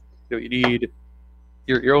 So you need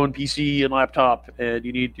your own PC and laptop, and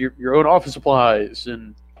you need your own office supplies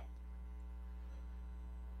and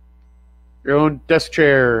your own desk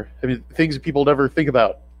chair. I mean, things that people never think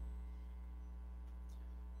about.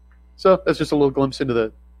 So that's just a little glimpse into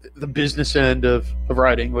the business end of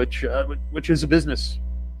writing, which is a business.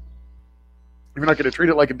 If you're not going to treat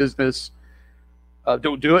it like a business,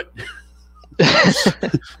 don't do it.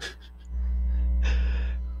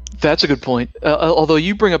 That's a good point. Although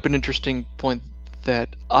you bring up an interesting point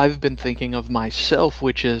that I've been thinking of myself,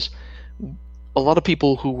 which is a lot of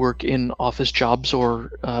people who work in office jobs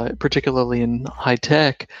or particularly in high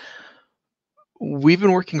tech, we've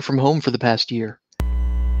been working from home for the past year.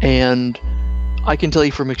 And I can tell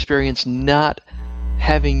you from experience, not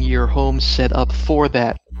having your home set up for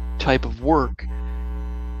that type of work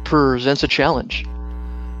presents a challenge.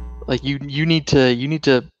 Like you need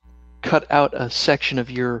to cut out a section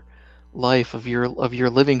of your life, of your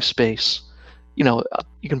living space. You know,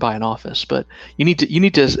 you can buy an office, but you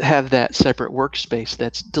need to have that separate workspace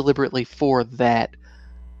that's deliberately for that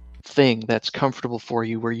thing that's comfortable for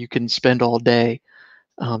you, where you can spend all day.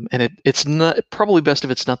 And it's not probably best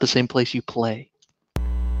if it's not the same place you play.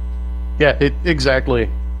 Yeah, exactly.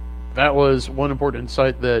 That was one important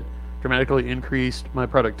insight that dramatically increased my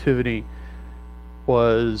productivity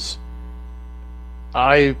was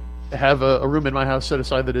I have a room in my house set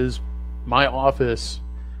aside that is my office,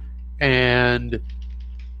 and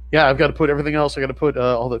yeah, I've got to put everything else. I got to put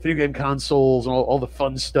all the video game consoles and all the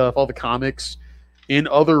fun stuff, all the comics, in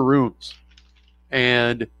other rooms.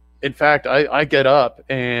 And in fact, I get up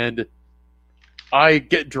and I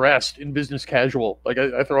get dressed in business casual. Like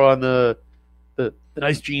I throw on the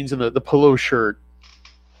nice jeans and the polo shirt,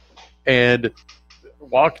 and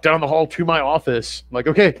walk down the hall to my office. I'm like,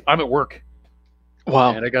 okay, I'm at work.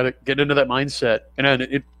 Wow. And I got to get into that mindset, and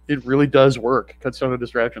it really does work. Cuts down the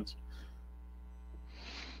distractions.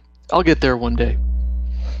 I'll get there one day.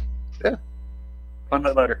 Yeah, on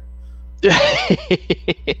that ladder.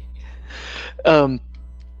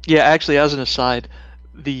 Yeah, actually, as an aside,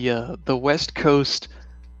 the West Coast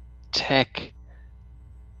tech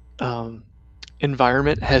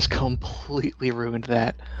environment has completely ruined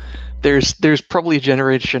that. There's probably a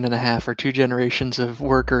generation and a half or 2 generations of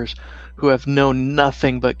workers who have known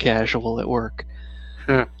nothing but casual at work.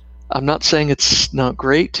 Huh. I'm not saying it's not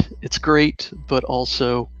great. It's great, but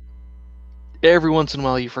also every once in a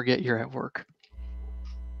while you forget you're at work.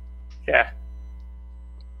 Yeah.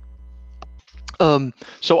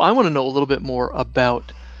 So I want to know a little bit more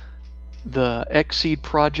about the Xseed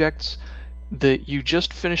projects that you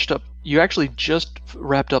just finished up. You actually just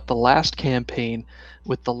wrapped up the last campaign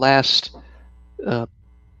with the last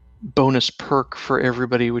bonus perk for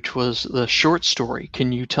everybody, which was the short story.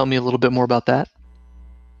 Can you tell me a little bit more about that?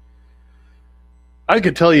 I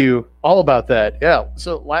could tell you all about that. Yeah.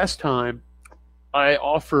 So last time I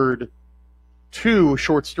offered 2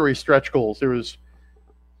 short story stretch goals. There was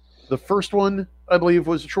the first one, I believe,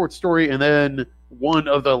 was a short story, and then one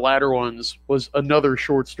of the latter ones was another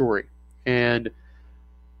short story. And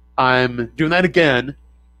I'm doing that again.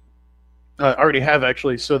 I already have,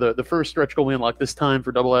 actually. So the first stretch goal we unlocked this time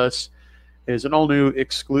for Double S is an all-new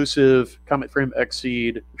exclusive Comet Frame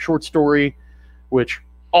Xseed short story, which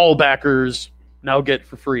all backers now get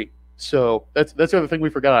for free. So that's the other thing we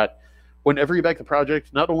forgot. Whenever you back the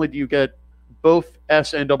project, not only do you get both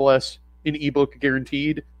S and Double S in ebook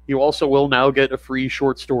guaranteed, you also will now get a free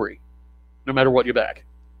short story, no matter what you back.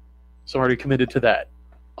 So I'm already committed to that.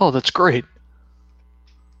 Oh, that's great.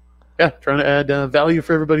 Yeah, trying to add value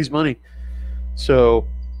for everybody's money. So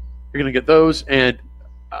you're going to get those. And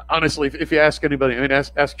honestly, if you ask anybody, I mean,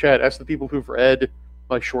 ask Chad, ask the people who've read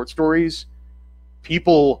my short stories,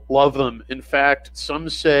 people love them. In fact, some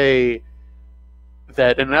say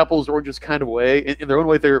that in an apples and oranges kind of way, in their own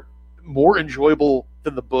way, they're more enjoyable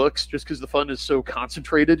than the books, just because the fun is so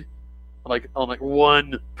concentrated on like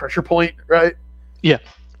one pressure point, right? Yeah.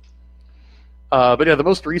 But yeah, the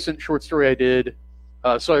most recent short story I did,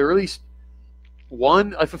 so I released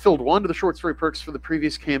one. I fulfilled one of the short story perks for the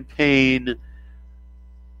previous campaign.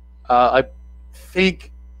 I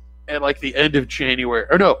think at like the end of January,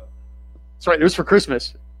 or no, sorry, it was for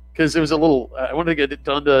Christmas, because it was a little. I wanted to get it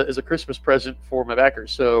done as a Christmas present for my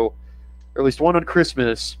backers. So I released one on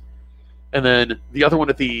Christmas, and then the other one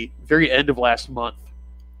at the very end of last month.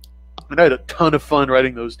 And I had a ton of fun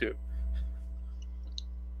writing those 2.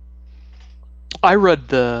 I read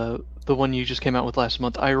the one you just came out with last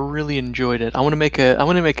month. I really enjoyed it. I want to make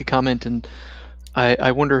a comment, and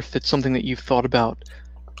I wonder if it's something that you've thought about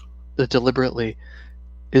deliberately.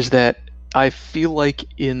 Is that I feel like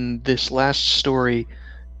in this last story,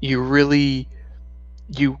 you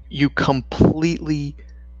completely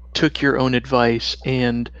took your own advice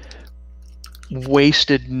and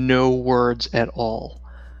wasted no words at all.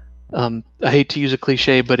 I hate to use a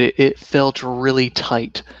cliche, but it felt really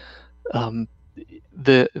tight.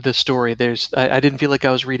 The story, I didn't feel like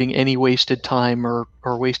I was reading any wasted time or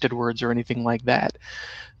wasted words or anything like that.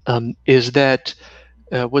 Was that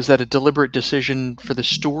a deliberate decision for the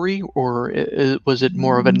story, or was it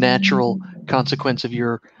more of a natural consequence of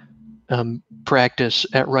your practice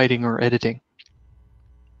at writing or editing?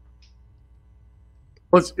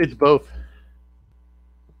 Well, it's both.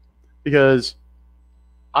 Because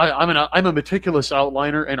I'm a meticulous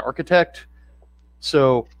outliner and architect,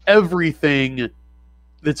 so everything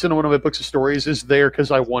that's in one of my books of stories is there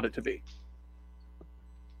because I want it to be.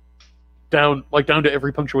 Down to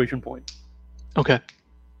every punctuation point. Okay.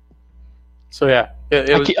 So yeah,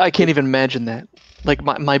 I can't even imagine that. Like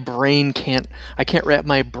my brain can't. I can't wrap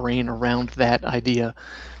my brain around that idea.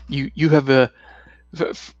 You have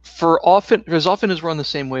as often as we're on the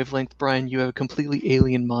same wavelength, Brian, you have a completely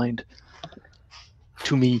alien mind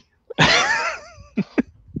to me.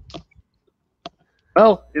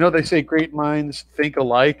 Well, they say great minds think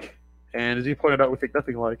alike, and as you pointed out, we think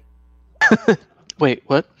nothing alike. Wait,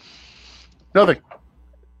 what? Nothing.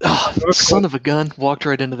 Oh, Okay. son of a gun! Walked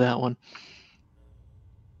right into that one.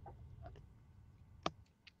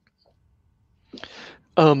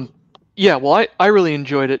 Yeah, well, I really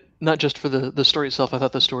enjoyed it, not just for the story itself. I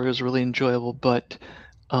thought the story was really enjoyable, but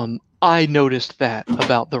I noticed that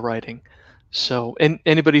about the writing. So, and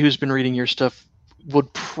anybody who's been reading your stuff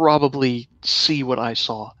would probably see what I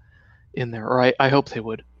saw in there, or I hope they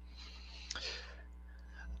would.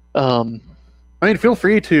 I mean, feel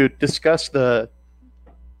free to discuss the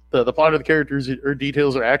plot of the characters or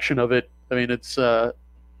details or action of it. I mean, it's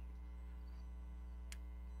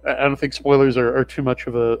I don't think spoilers are too much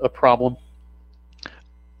of a problem.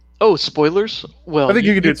 Oh, spoilers? Well, I think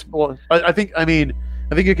you can do it. Well, I think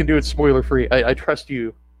you can do it spoiler free. I trust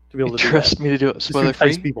you to be able to trust me to do it Just spoiler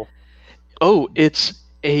entice free. people. Oh, it's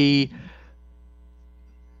a.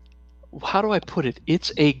 How do I put it?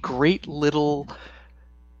 It's a great little.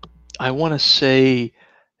 I want to say,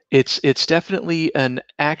 it's definitely an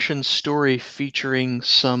action story featuring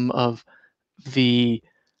some of the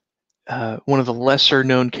one of the lesser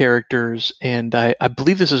known characters, and I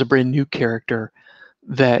believe this is a brand new character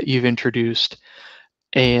that you've introduced,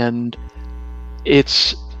 and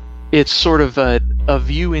it's sort of a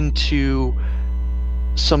view into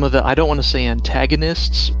some of the, I don't want to say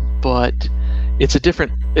antagonists, but it's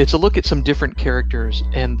a look at some different characters,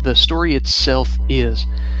 and the story itself is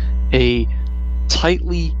a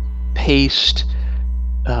tightly paced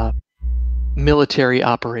military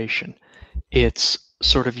operation. It's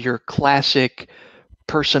sort of your classic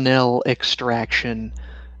personnel extraction,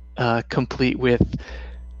 complete with,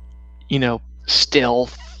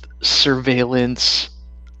 stealth, surveillance,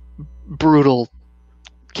 brutal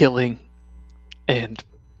killing, and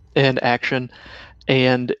action.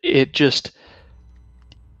 And it just,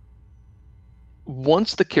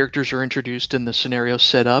 once the characters are introduced and the scenario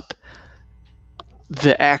set up,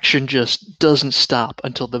 the action just doesn't stop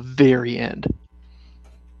until the very end.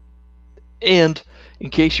 And in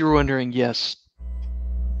case you were wondering, yes,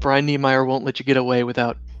 Brian Niemeyer won't let you get away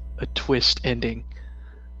without a twist ending,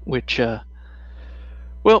 which,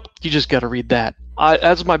 well, you just got to read that.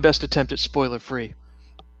 That's my best attempt at spoiler free.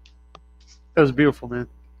 That was beautiful, man.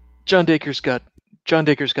 John Dacre's got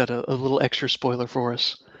a little extra spoiler for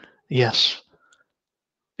us. Yes,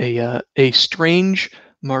 a strange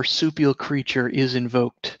marsupial creature is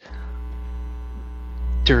invoked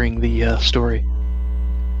during the story.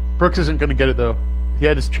 Brooks isn't going to get it though. He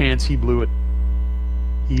had his chance. He blew it.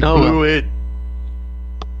 He blew it.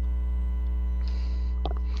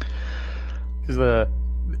 Because the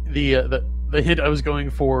hint I was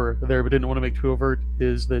going for there, but didn't want to make too overt,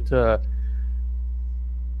 is that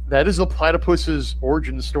that is the platypus's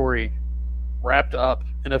origin story wrapped up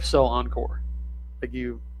in FCell Encore. Like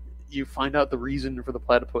you find out the reason for the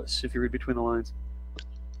platypus if you read between the lines.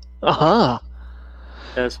 Uh-huh.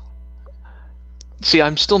 Yes. See,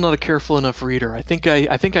 I'm still not a careful enough reader. I think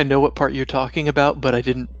I know what part you're talking about, but I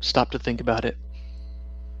didn't stop to think about it.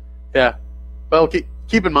 Yeah. Well,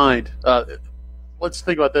 keep in mind, let's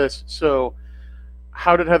think about this. So,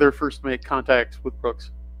 how did Heather first make contact with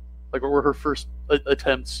Brooks? Like, what were her first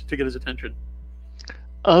attempts to get his attention?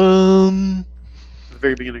 At the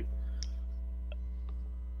very beginning.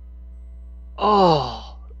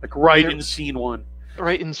 Oh. Like, right in scene one.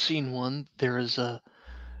 Right in scene one, there's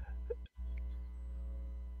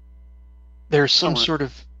some sort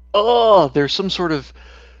of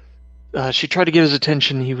she tried to get his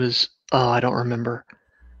attention. He was, I don't remember.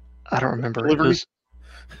 Delivery? It was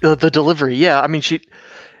the delivery. Yeah, I mean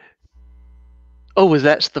was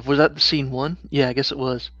that the scene one? Yeah, I guess it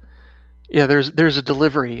was. Yeah, there's a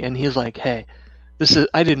delivery, and he's like, "Hey,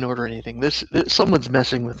 I didn't order anything. This someone's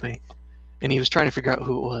messing with me," and he was trying to figure out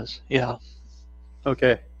who it was. Yeah.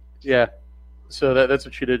 Okay. Yeah. So that's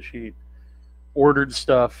what she did. She ordered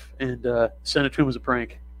stuff and sent it to him as a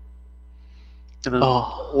prank. And then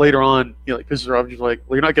later on, like, Mrs. Robbins was like,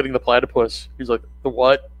 "Well, you're not getting the platypus." He's like, "The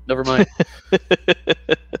what? Never mind."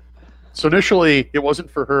 So initially, it wasn't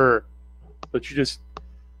for her, but she just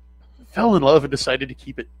fell in love and decided to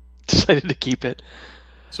keep it. So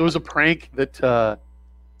it was a prank that kind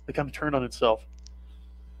of turned on itself.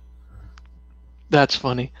 That's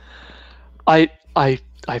funny. I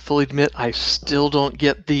fully admit I still don't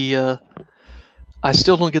get the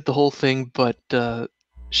whole thing, but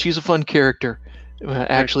she's a fun character.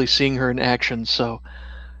 Actually seeing her in action, so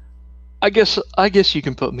I guess you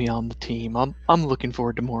can put me on the team. I'm looking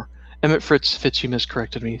forward to more. Emmett Fitz, you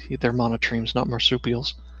miscorrected me. They're monotremes, not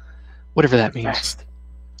marsupials. Whatever that means. Fast.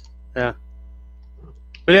 Yeah.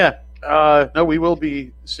 But yeah, no, we will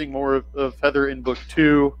be seeing more of Heather in book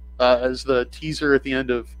 2, as the teaser at the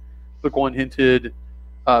end of book 1 hinted.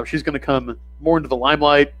 She's going to come more into the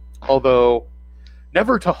limelight, although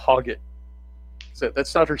never to hog it. So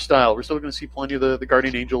that's not her style. We're still going to see plenty of the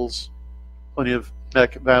Guardian Angels, plenty of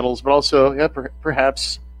mech battles, but also, yeah,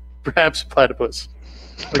 perhaps Platypus.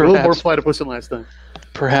 Like a little more Platypus than last time.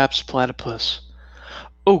 Perhaps Platypus.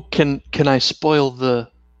 Oh, can I spoil the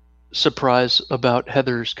surprise about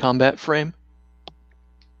Heather's combat frame?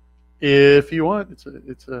 If you want, it's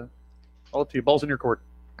all up to you. Ball's in your court.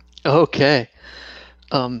 Okay.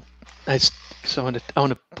 I want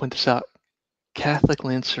to point this out. Catholic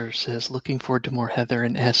Lancer says looking forward to more Heather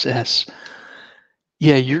and SS.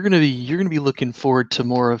 Yeah, you're gonna be looking forward to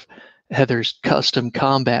more of Heather's custom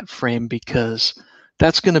combat frame, because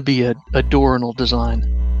that's gonna be a Dorinal design.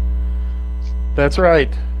 That's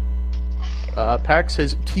right. PAX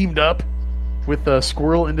has teamed up with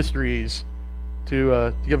Squirrel Industries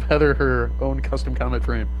to give Heather her own custom combat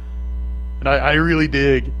frame, and I really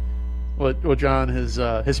dig what John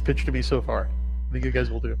has pitched to me so far. I think you guys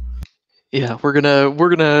will do. Yeah, we're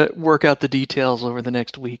gonna work out the details over the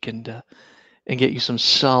next week and get you some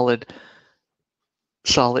solid.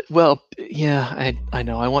 Well, yeah, I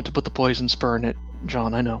know. I want to put the poison spur in it,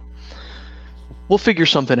 John. I know. We'll figure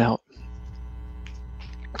something out.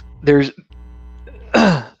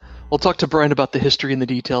 We'll talk to Brian about the history and the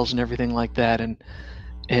details and everything like that, and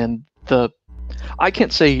I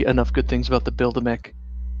can't say enough good things about the Build-A-Mech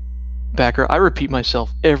backer. I repeat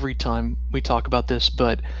myself every time we talk about this,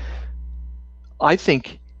 but I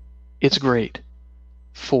think it's great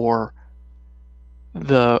for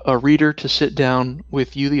a reader to sit down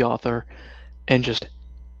with you, the author, and just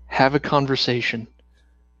have a conversation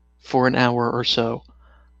for an hour or so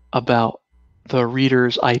about the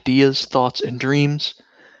reader's ideas, thoughts, and dreams,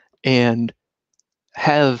 and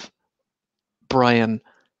have Brian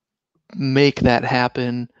make that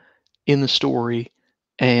happen in the story.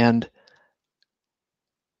 And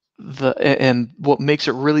what makes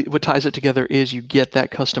it what ties it together is you get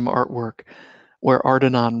that custom artwork where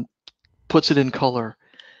Ardenon puts it in color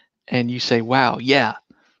and you say, wow, yeah,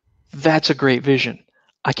 that's a great vision.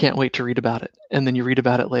 I can't wait to read about it. And then you read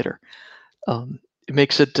about it later. It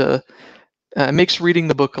makes reading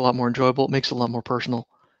the book a lot more enjoyable. It makes it a lot more personal.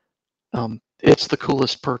 It's the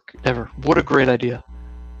coolest perk ever. What a great idea.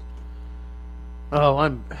 Oh,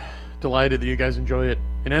 I'm delighted that you guys enjoy it.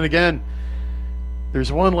 And then again,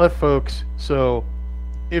 there's one left, folks. So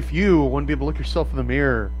if you want to be able to look yourself in the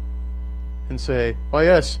mirror and say, oh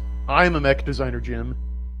yes, I'm a mech designer, Jim.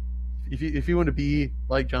 If you want to be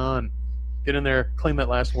like John, get in there, claim that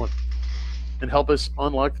last one, and help us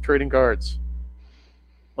unlock the trading cards.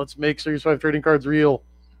 Let's make Series 5 trading cards real.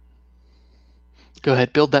 Go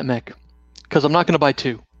ahead, build that mech. Because I'm not going to buy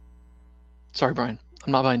two. Sorry, Brian.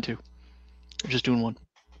 I'm not buying two. I'm just doing one.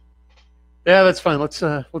 Yeah, that's fine. Let's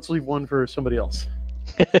leave one for somebody else.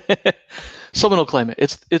 Someone will claim it.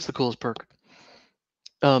 It's the coolest perk.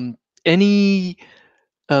 While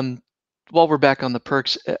we're back on the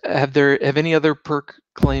perks, have any other perk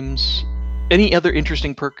claims? Any other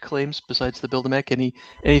interesting perk claims besides the Build-A-Mech?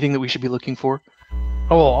 Anything that we should be looking for?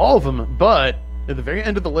 Oh, well, all of them. But at the very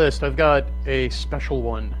end of the list, I've got a special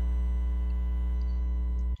one.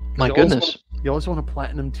 My goodness! You always want a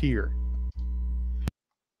platinum tier.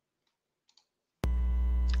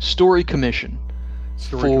 Story commission.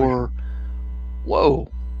 Whoa.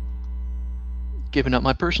 Giving up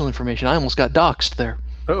my personal information. I almost got doxxed there.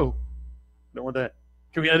 Oh. Don't want that.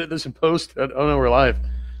 Can we edit this in post? Oh no, we're live.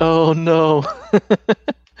 Oh no.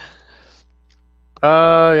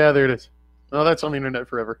 Yeah, there it is. Oh, that's on the internet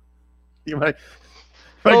forever. You might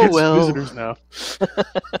get some visitors now.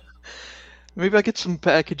 Maybe I get some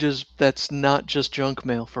packages that's not just junk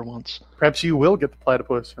mail for once. Perhaps you will get the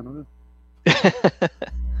platypus. I don't know.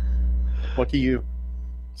 Lucky you.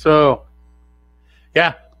 So,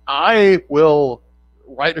 yeah, I will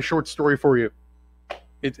write a short story for you.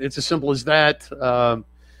 It's as simple as that.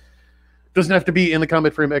 Doesn't have to be in the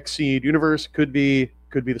Combat Frame Xseed universe. Could be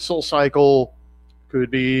the Soul Cycle.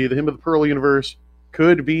 Could be the Hymn of the Pearl universe.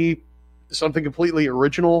 Could be something completely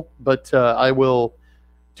original. But I will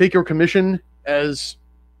take your commission as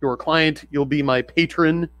your client. You'll be my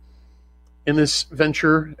patron in this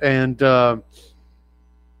venture, and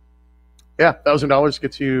 $1,000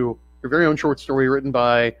 gets you your very own short story written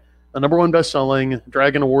by a #1 best-selling,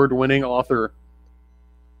 Dragon Award-winning author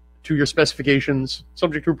to your specifications,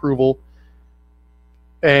 subject to approval.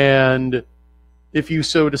 And if you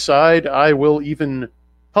so decide, I will even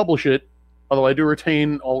publish it, although I do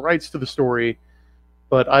retain all rights to the story,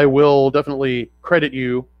 but I will definitely credit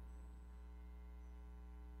you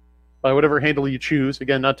by whatever handle you choose.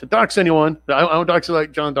 Again, not to dox anyone. I won't dox it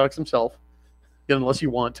like John doxed himself, again, unless you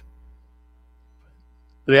want.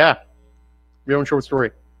 But yeah, Your own short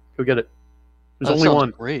story. Go get it. There's That only sounds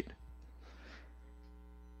one. great.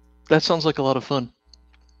 That sounds like a lot of fun.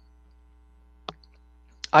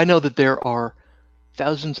 I know that there are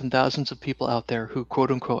thousands and thousands of people out there who,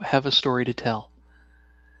 quote unquote, have a story to tell.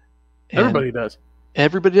 And Everybody does.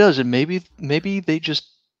 everybody does, and maybe they just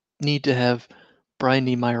need to have Brian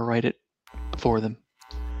Niemeyer write it for them.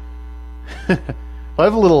 I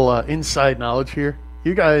have a little inside knowledge here.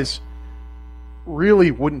 You guys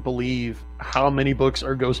really wouldn't believe how many books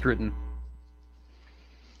are ghostwritten.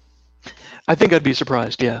 I think I'd be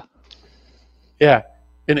surprised, yeah. Yeah,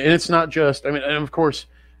 and it's not just. I mean, and of course,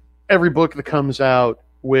 every book that comes out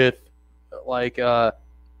with like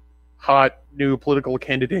hot new political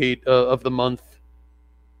candidate of the month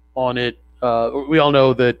on it, we all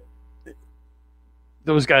know that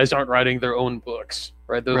those guys aren't writing their own books,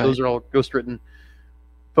 right? Those are all ghostwritten.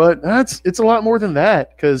 But it's a lot more than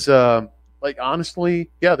that, because like honestly,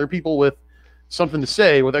 yeah, there are people with something to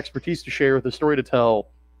say, with expertise to share, with a story to tell,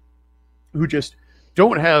 who just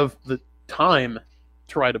don't have the time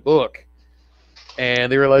to write a book,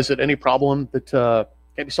 and they realize that any problem that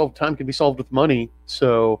can't be solved with time can be solved with money.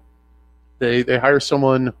 So they hire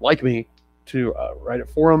someone like me to write it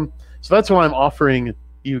for them. So that's what I'm offering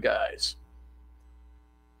you guys,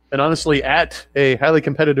 and honestly, at a highly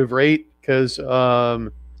competitive rate. Because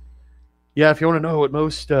yeah, if you want to know what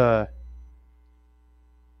most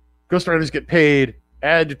ghostwriters get paid,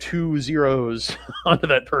 add 2 zeros onto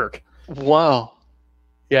that perk. Wow.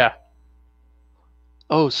 Yeah.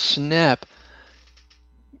 Oh, snap.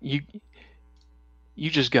 You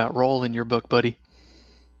just got Roll in your book, buddy.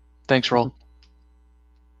 Thanks, Roll.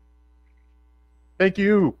 Thank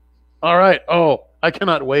you. All right. Oh, I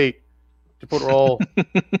cannot wait to put Roll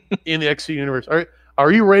in the XC universe.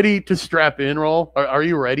 Are you ready to strap in, Roll? Are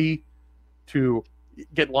you ready to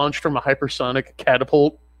get launched from a hypersonic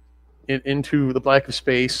catapult into the black of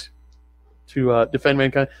space to defend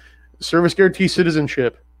mankind? Service guarantee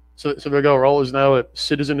citizenship. So there we go. Roll is now a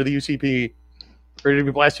citizen of the UCP, ready to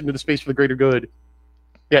be blasted into space for the greater good.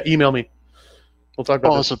 Yeah, email me. We'll talk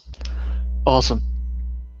about this. Awesome.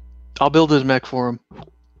 I'll build his mech for him.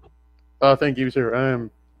 Thank you, sir.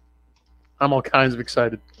 I'm all kinds of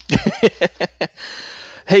excited.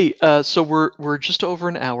 Hey, so we're just over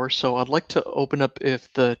an hour, so I'd like to open up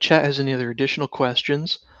if the chat has any other additional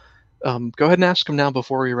questions. Go ahead and ask them now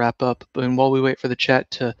before we wrap up. And while we wait for the chat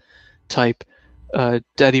to type,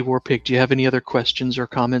 Daddy Warpig, do you have any other questions or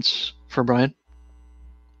comments for Brian?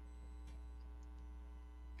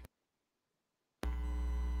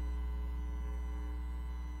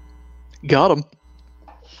 Got him.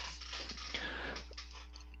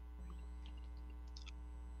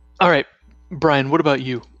 All right, Brian, what about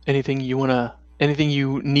you? Anything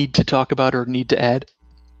you need to talk about or need to add?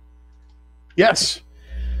 Yes.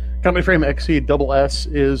 Company Frame XC Double S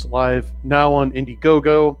is live now on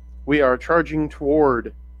Indiegogo. We are charging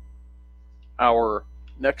toward our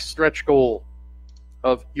next stretch goal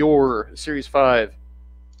of your Series 5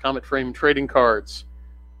 Comet Frame trading cards,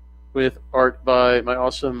 with art by my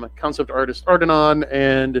awesome concept artist Ardenon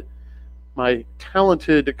and my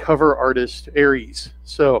talented cover artist Aries.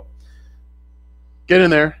 So get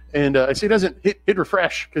in there, and I see it doesn't hit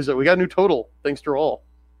refresh because we got a new total thanks to Roll.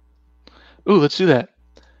 Ooh, let's do that.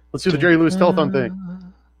 Let's do the Jerry Lewis telethon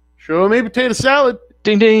thing. Show me potato salad.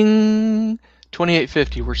 Ding ding.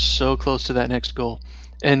 2850. We're so close to that next goal.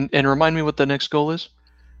 And remind me what the next goal is.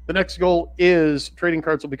 The next goal is trading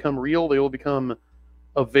cards will become real. They will become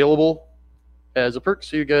available as a perk.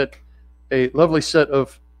 So you get a lovely set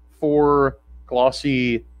of 4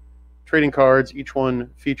 glossy trading cards, each one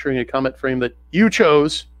featuring a Comet Frame that you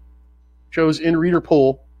chose in reader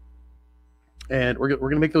pool, and we're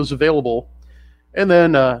going to make those available. And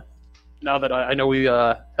then now that I know we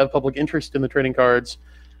have public interest in the trading cards,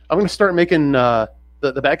 I'm going to start making the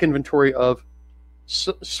back inventory of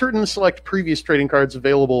certain select previous trading cards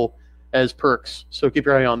available as perks. So keep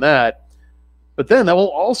your eye on that. But then that will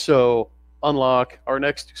also unlock our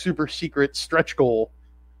next super secret stretch goal,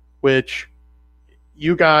 which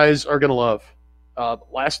you guys are going to love.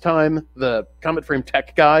 Last time, the Comet Frame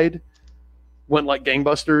Tech Guide went like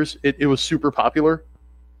gangbusters. It was super popular.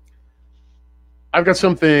 I've got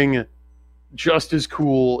something just as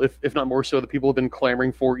cool, if not more so, that people have been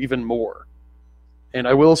clamoring for even more. And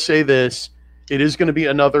I will say this, it is going to be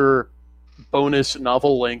another bonus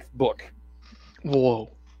novel-length book. Whoa.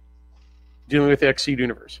 Dealing with the XC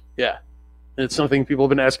universe. Yeah. And it's something people have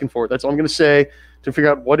been asking for. That's all I'm going to say. To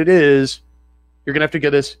figure out what it is, you're going to have to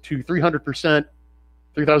get us to 300%, $3,000.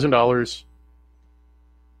 You're going to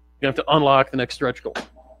have to unlock the next stretch goal.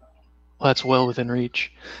 That's well within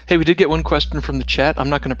reach. Hey, we did get one question from the chat. I'm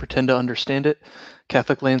not going to pretend to understand it.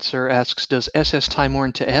 Catholic Lancer asks, does SS tie more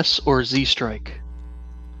into S or Z Strike?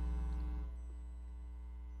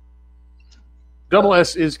 Double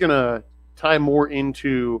S is going to tie more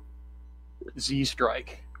into Z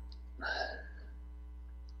Strike.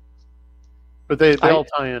 But they all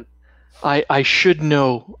tie in. I should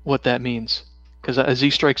know what that means, because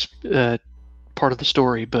Z Strike's part of the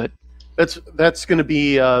story, but... That's going to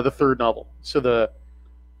be the third novel. So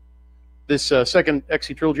this second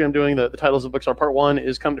XE trilogy I'm doing, the titles of the books are Part 1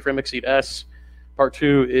 is Comet Frame Exceed S, Part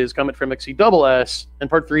 2 is Comet Frame Exceed Double S, and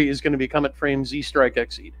Part 3 is going to be Comet Frame Z Strike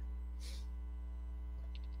Exceed.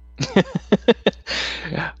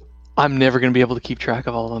 I'm never going to be able to keep track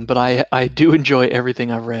of all of them, but I do enjoy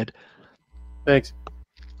everything I've read. Thanks.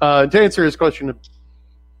 To answer his question a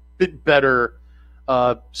bit better,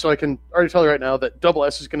 so I can already tell you right now that Double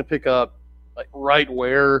S is going to pick up like right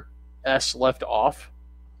where S left off,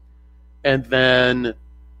 and then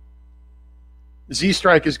Z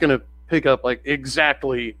Strike is going to pick up like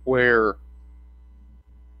exactly where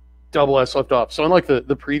Double S left off. So unlike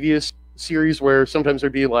the previous series where sometimes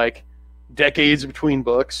there'd be like decades between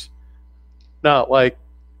books, now like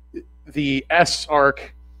the S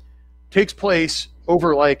arc takes place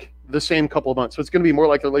over like the same couple of months. So it's going to be more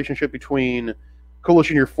like the relationship between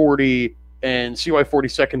Coalition Year 40 and CY 40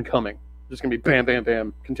 Second Coming. It's going to be bam, bam,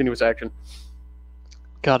 bam, continuous action.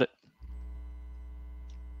 Got it.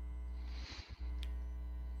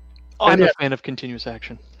 I'm a fan of continuous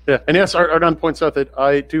action. Yeah, and yes, Ardon points out that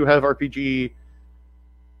I do have RPG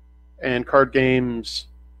and card games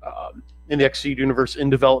in the XC universe in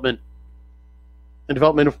development. In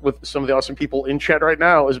development with some of the awesome people in chat right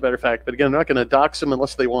now, as a matter of fact. But again, I'm not going to dox them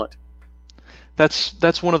unless they want.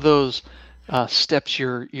 That's one of those steps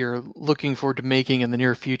you're looking forward to making in the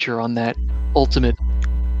near future on that ultimate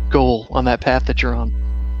goal, on that path that you're on.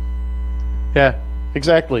 Yeah,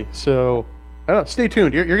 exactly. So, I don't know, stay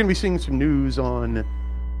tuned. You're going to be seeing some news on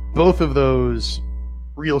both of those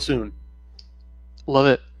real soon. Love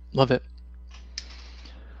it. Love it.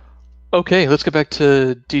 Okay, let's get back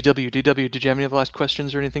to DW. DW, did you have any last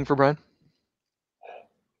questions or anything for Brian?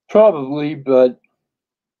 Probably, but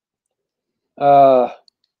well,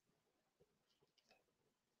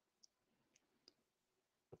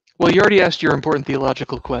 you already asked your important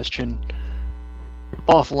theological question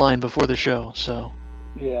offline before the show, so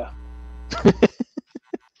yeah.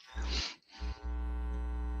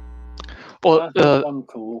 Well, I'm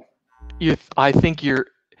cool. I think you're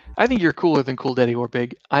cooler than Cool Daddy or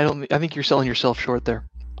Big. I think you're selling yourself short there,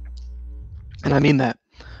 and I mean that.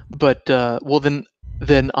 But well, then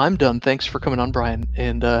I'm done. Thanks for coming on, Brian,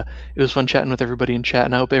 and it was fun chatting with everybody in chat.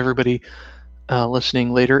 And I hope everybody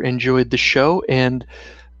listening later enjoyed the show. And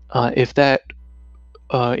if that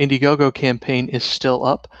Indiegogo campaign is still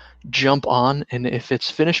up, jump on. And if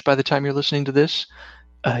it's finished by the time you're listening to this,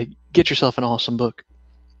 get yourself an awesome book.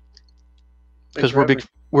 Because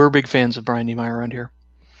we're big fans of Brian Niemeyer around here.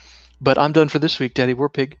 But I'm done for this week, Daddy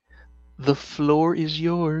Warpig. The floor is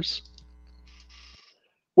yours.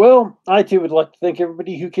 Well, I too would like to thank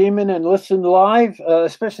everybody who came in and listened live,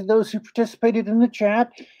 especially those who participated in the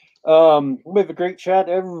chat. We have a great chat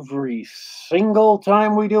every single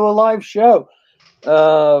time we do a live show.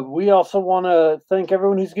 We also want to thank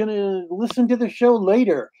everyone who's going to listen to the show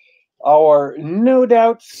later. Our no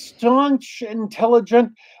doubt staunch,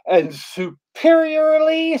 intelligent, and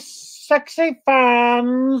superiorly sexy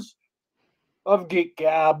fans of Geek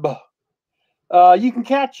Gab. You can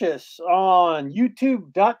catch us on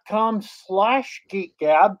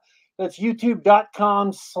youtube.com/GeekGab. That's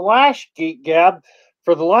youtube.com/GeekGab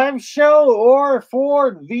for the live show or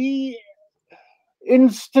for the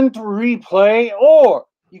instant replay. Or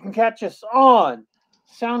you can catch us on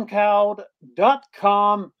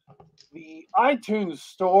soundcloud.com, the iTunes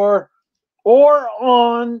store, or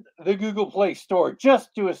on the Google Play Store.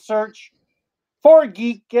 Just do a search for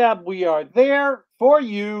Geek Gab. We are there for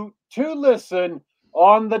you to listen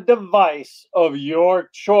on the device of your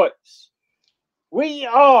choice. We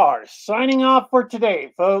are signing off for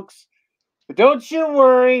today, folks. But don't you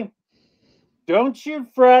worry. Don't you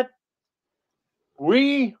fret.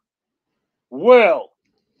 We will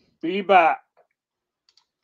be back.